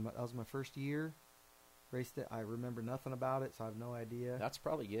 2009. That was my first year. Raced it. I remember nothing about it, so I have no idea. That's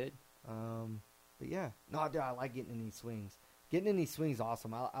probably good. But yeah, no, dude, I like getting in these swings. Getting in these swings is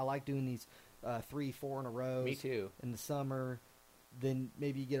awesome. I like doing these 3-4 in a row. Me too. In the summer, then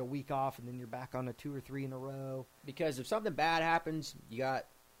maybe you get a week off, and then you're back on a 2 or 3 in a row. Because if something bad happens, you got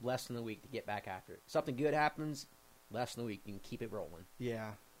less than a week to get back after it. Something good happens, less than a week. You can keep it rolling.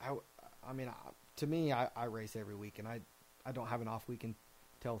 Yeah, I mean, to me, I race every week, and I don't have an off week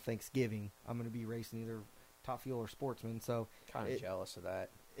until Thanksgiving. I'm going to be racing either Top Fuel or Sportsman, so Kind of jealous of that.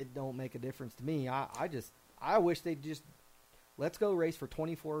 it don't make a difference to me. I wish they'd just let's go race for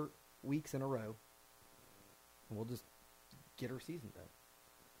 24 weeks in a row, and we'll just get our season done.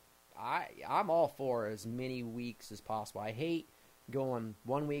 I'm all for as many weeks as possible. I hate going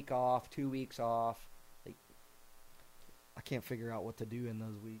 1 week off, 2 weeks off. Like, I can't figure out what to do in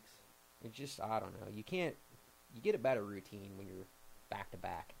those weeks. it just, I don't know. You get a better routine when you're back to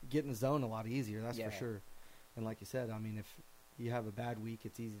back. Get in the zone a lot easier, that's Yeah. for sure. And like you said, I mean, if you have a bad week,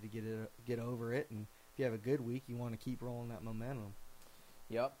 it's easy to get over it, and if you have a good week, you want to keep rolling that momentum.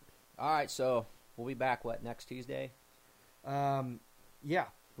 Yep. All right, so we'll be back, next Tuesday? Yeah,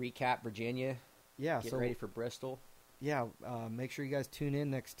 Recap Virginia. yeah. Get So ready for Bristol. yeah, make sure you guys tune in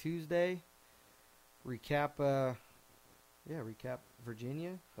next Tuesday. Recap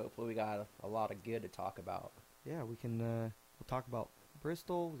Virginia. Hopefully we got a lot of good to talk about. Yeah, we can. We'll talk about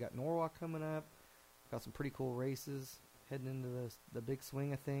Bristol. We got Norwalk coming up. Got some pretty cool races heading into the big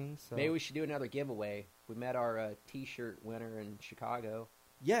swing of things. So. Maybe we should do another giveaway. We met our T-shirt winner in Chicago.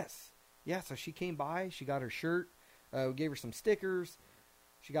 Yes, yeah. So she came by. She got her shirt. We gave her some stickers.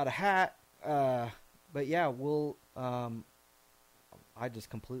 She got a hat. But yeah, we'll. I just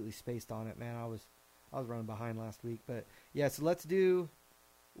completely spaced on it, man. I was running behind last week, but yeah. So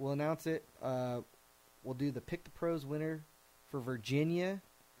we'll announce it. We'll do the Pick the Pros winner for Virginia.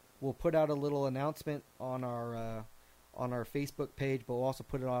 We'll put out a little announcement on our Facebook page, but we'll also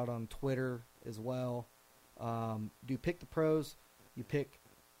put it out on Twitter as well. Do Pick the Pros. You pick.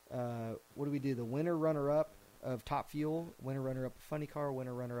 What do we do? The winner runner up of Top Fuel, winner runner up of Funny Car,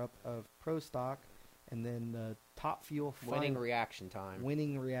 winner runner up of Pro Stock, and then the Top Fuel Winning reaction time.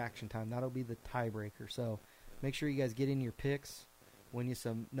 Winning reaction time. That'll be the tiebreaker. So make sure you guys get in your picks. Win you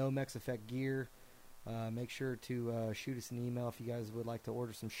some Nomex Effect gear. Make sure to shoot us an email if you guys would like to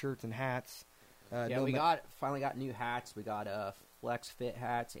order some shirts and hats. We finally got new hats. We got Flex Fit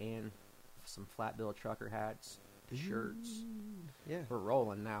hats and some Flat Bill Trucker hats, shirts. Yeah, We're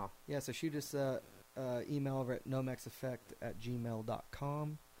rolling now. yeah. So shoot us email over at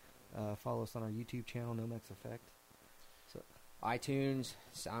nomexeffect@gmail.com. Follow us on our YouTube channel, Nomex Effect. So iTunes,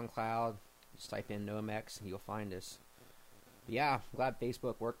 SoundCloud. Just type in Nomex and you'll find us. But yeah, I'm glad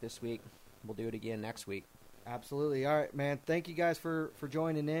Facebook worked this week. We'll do it again next week. absolutely. All right, man. Thank you guys for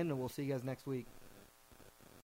joining in, and we'll see you guys next week.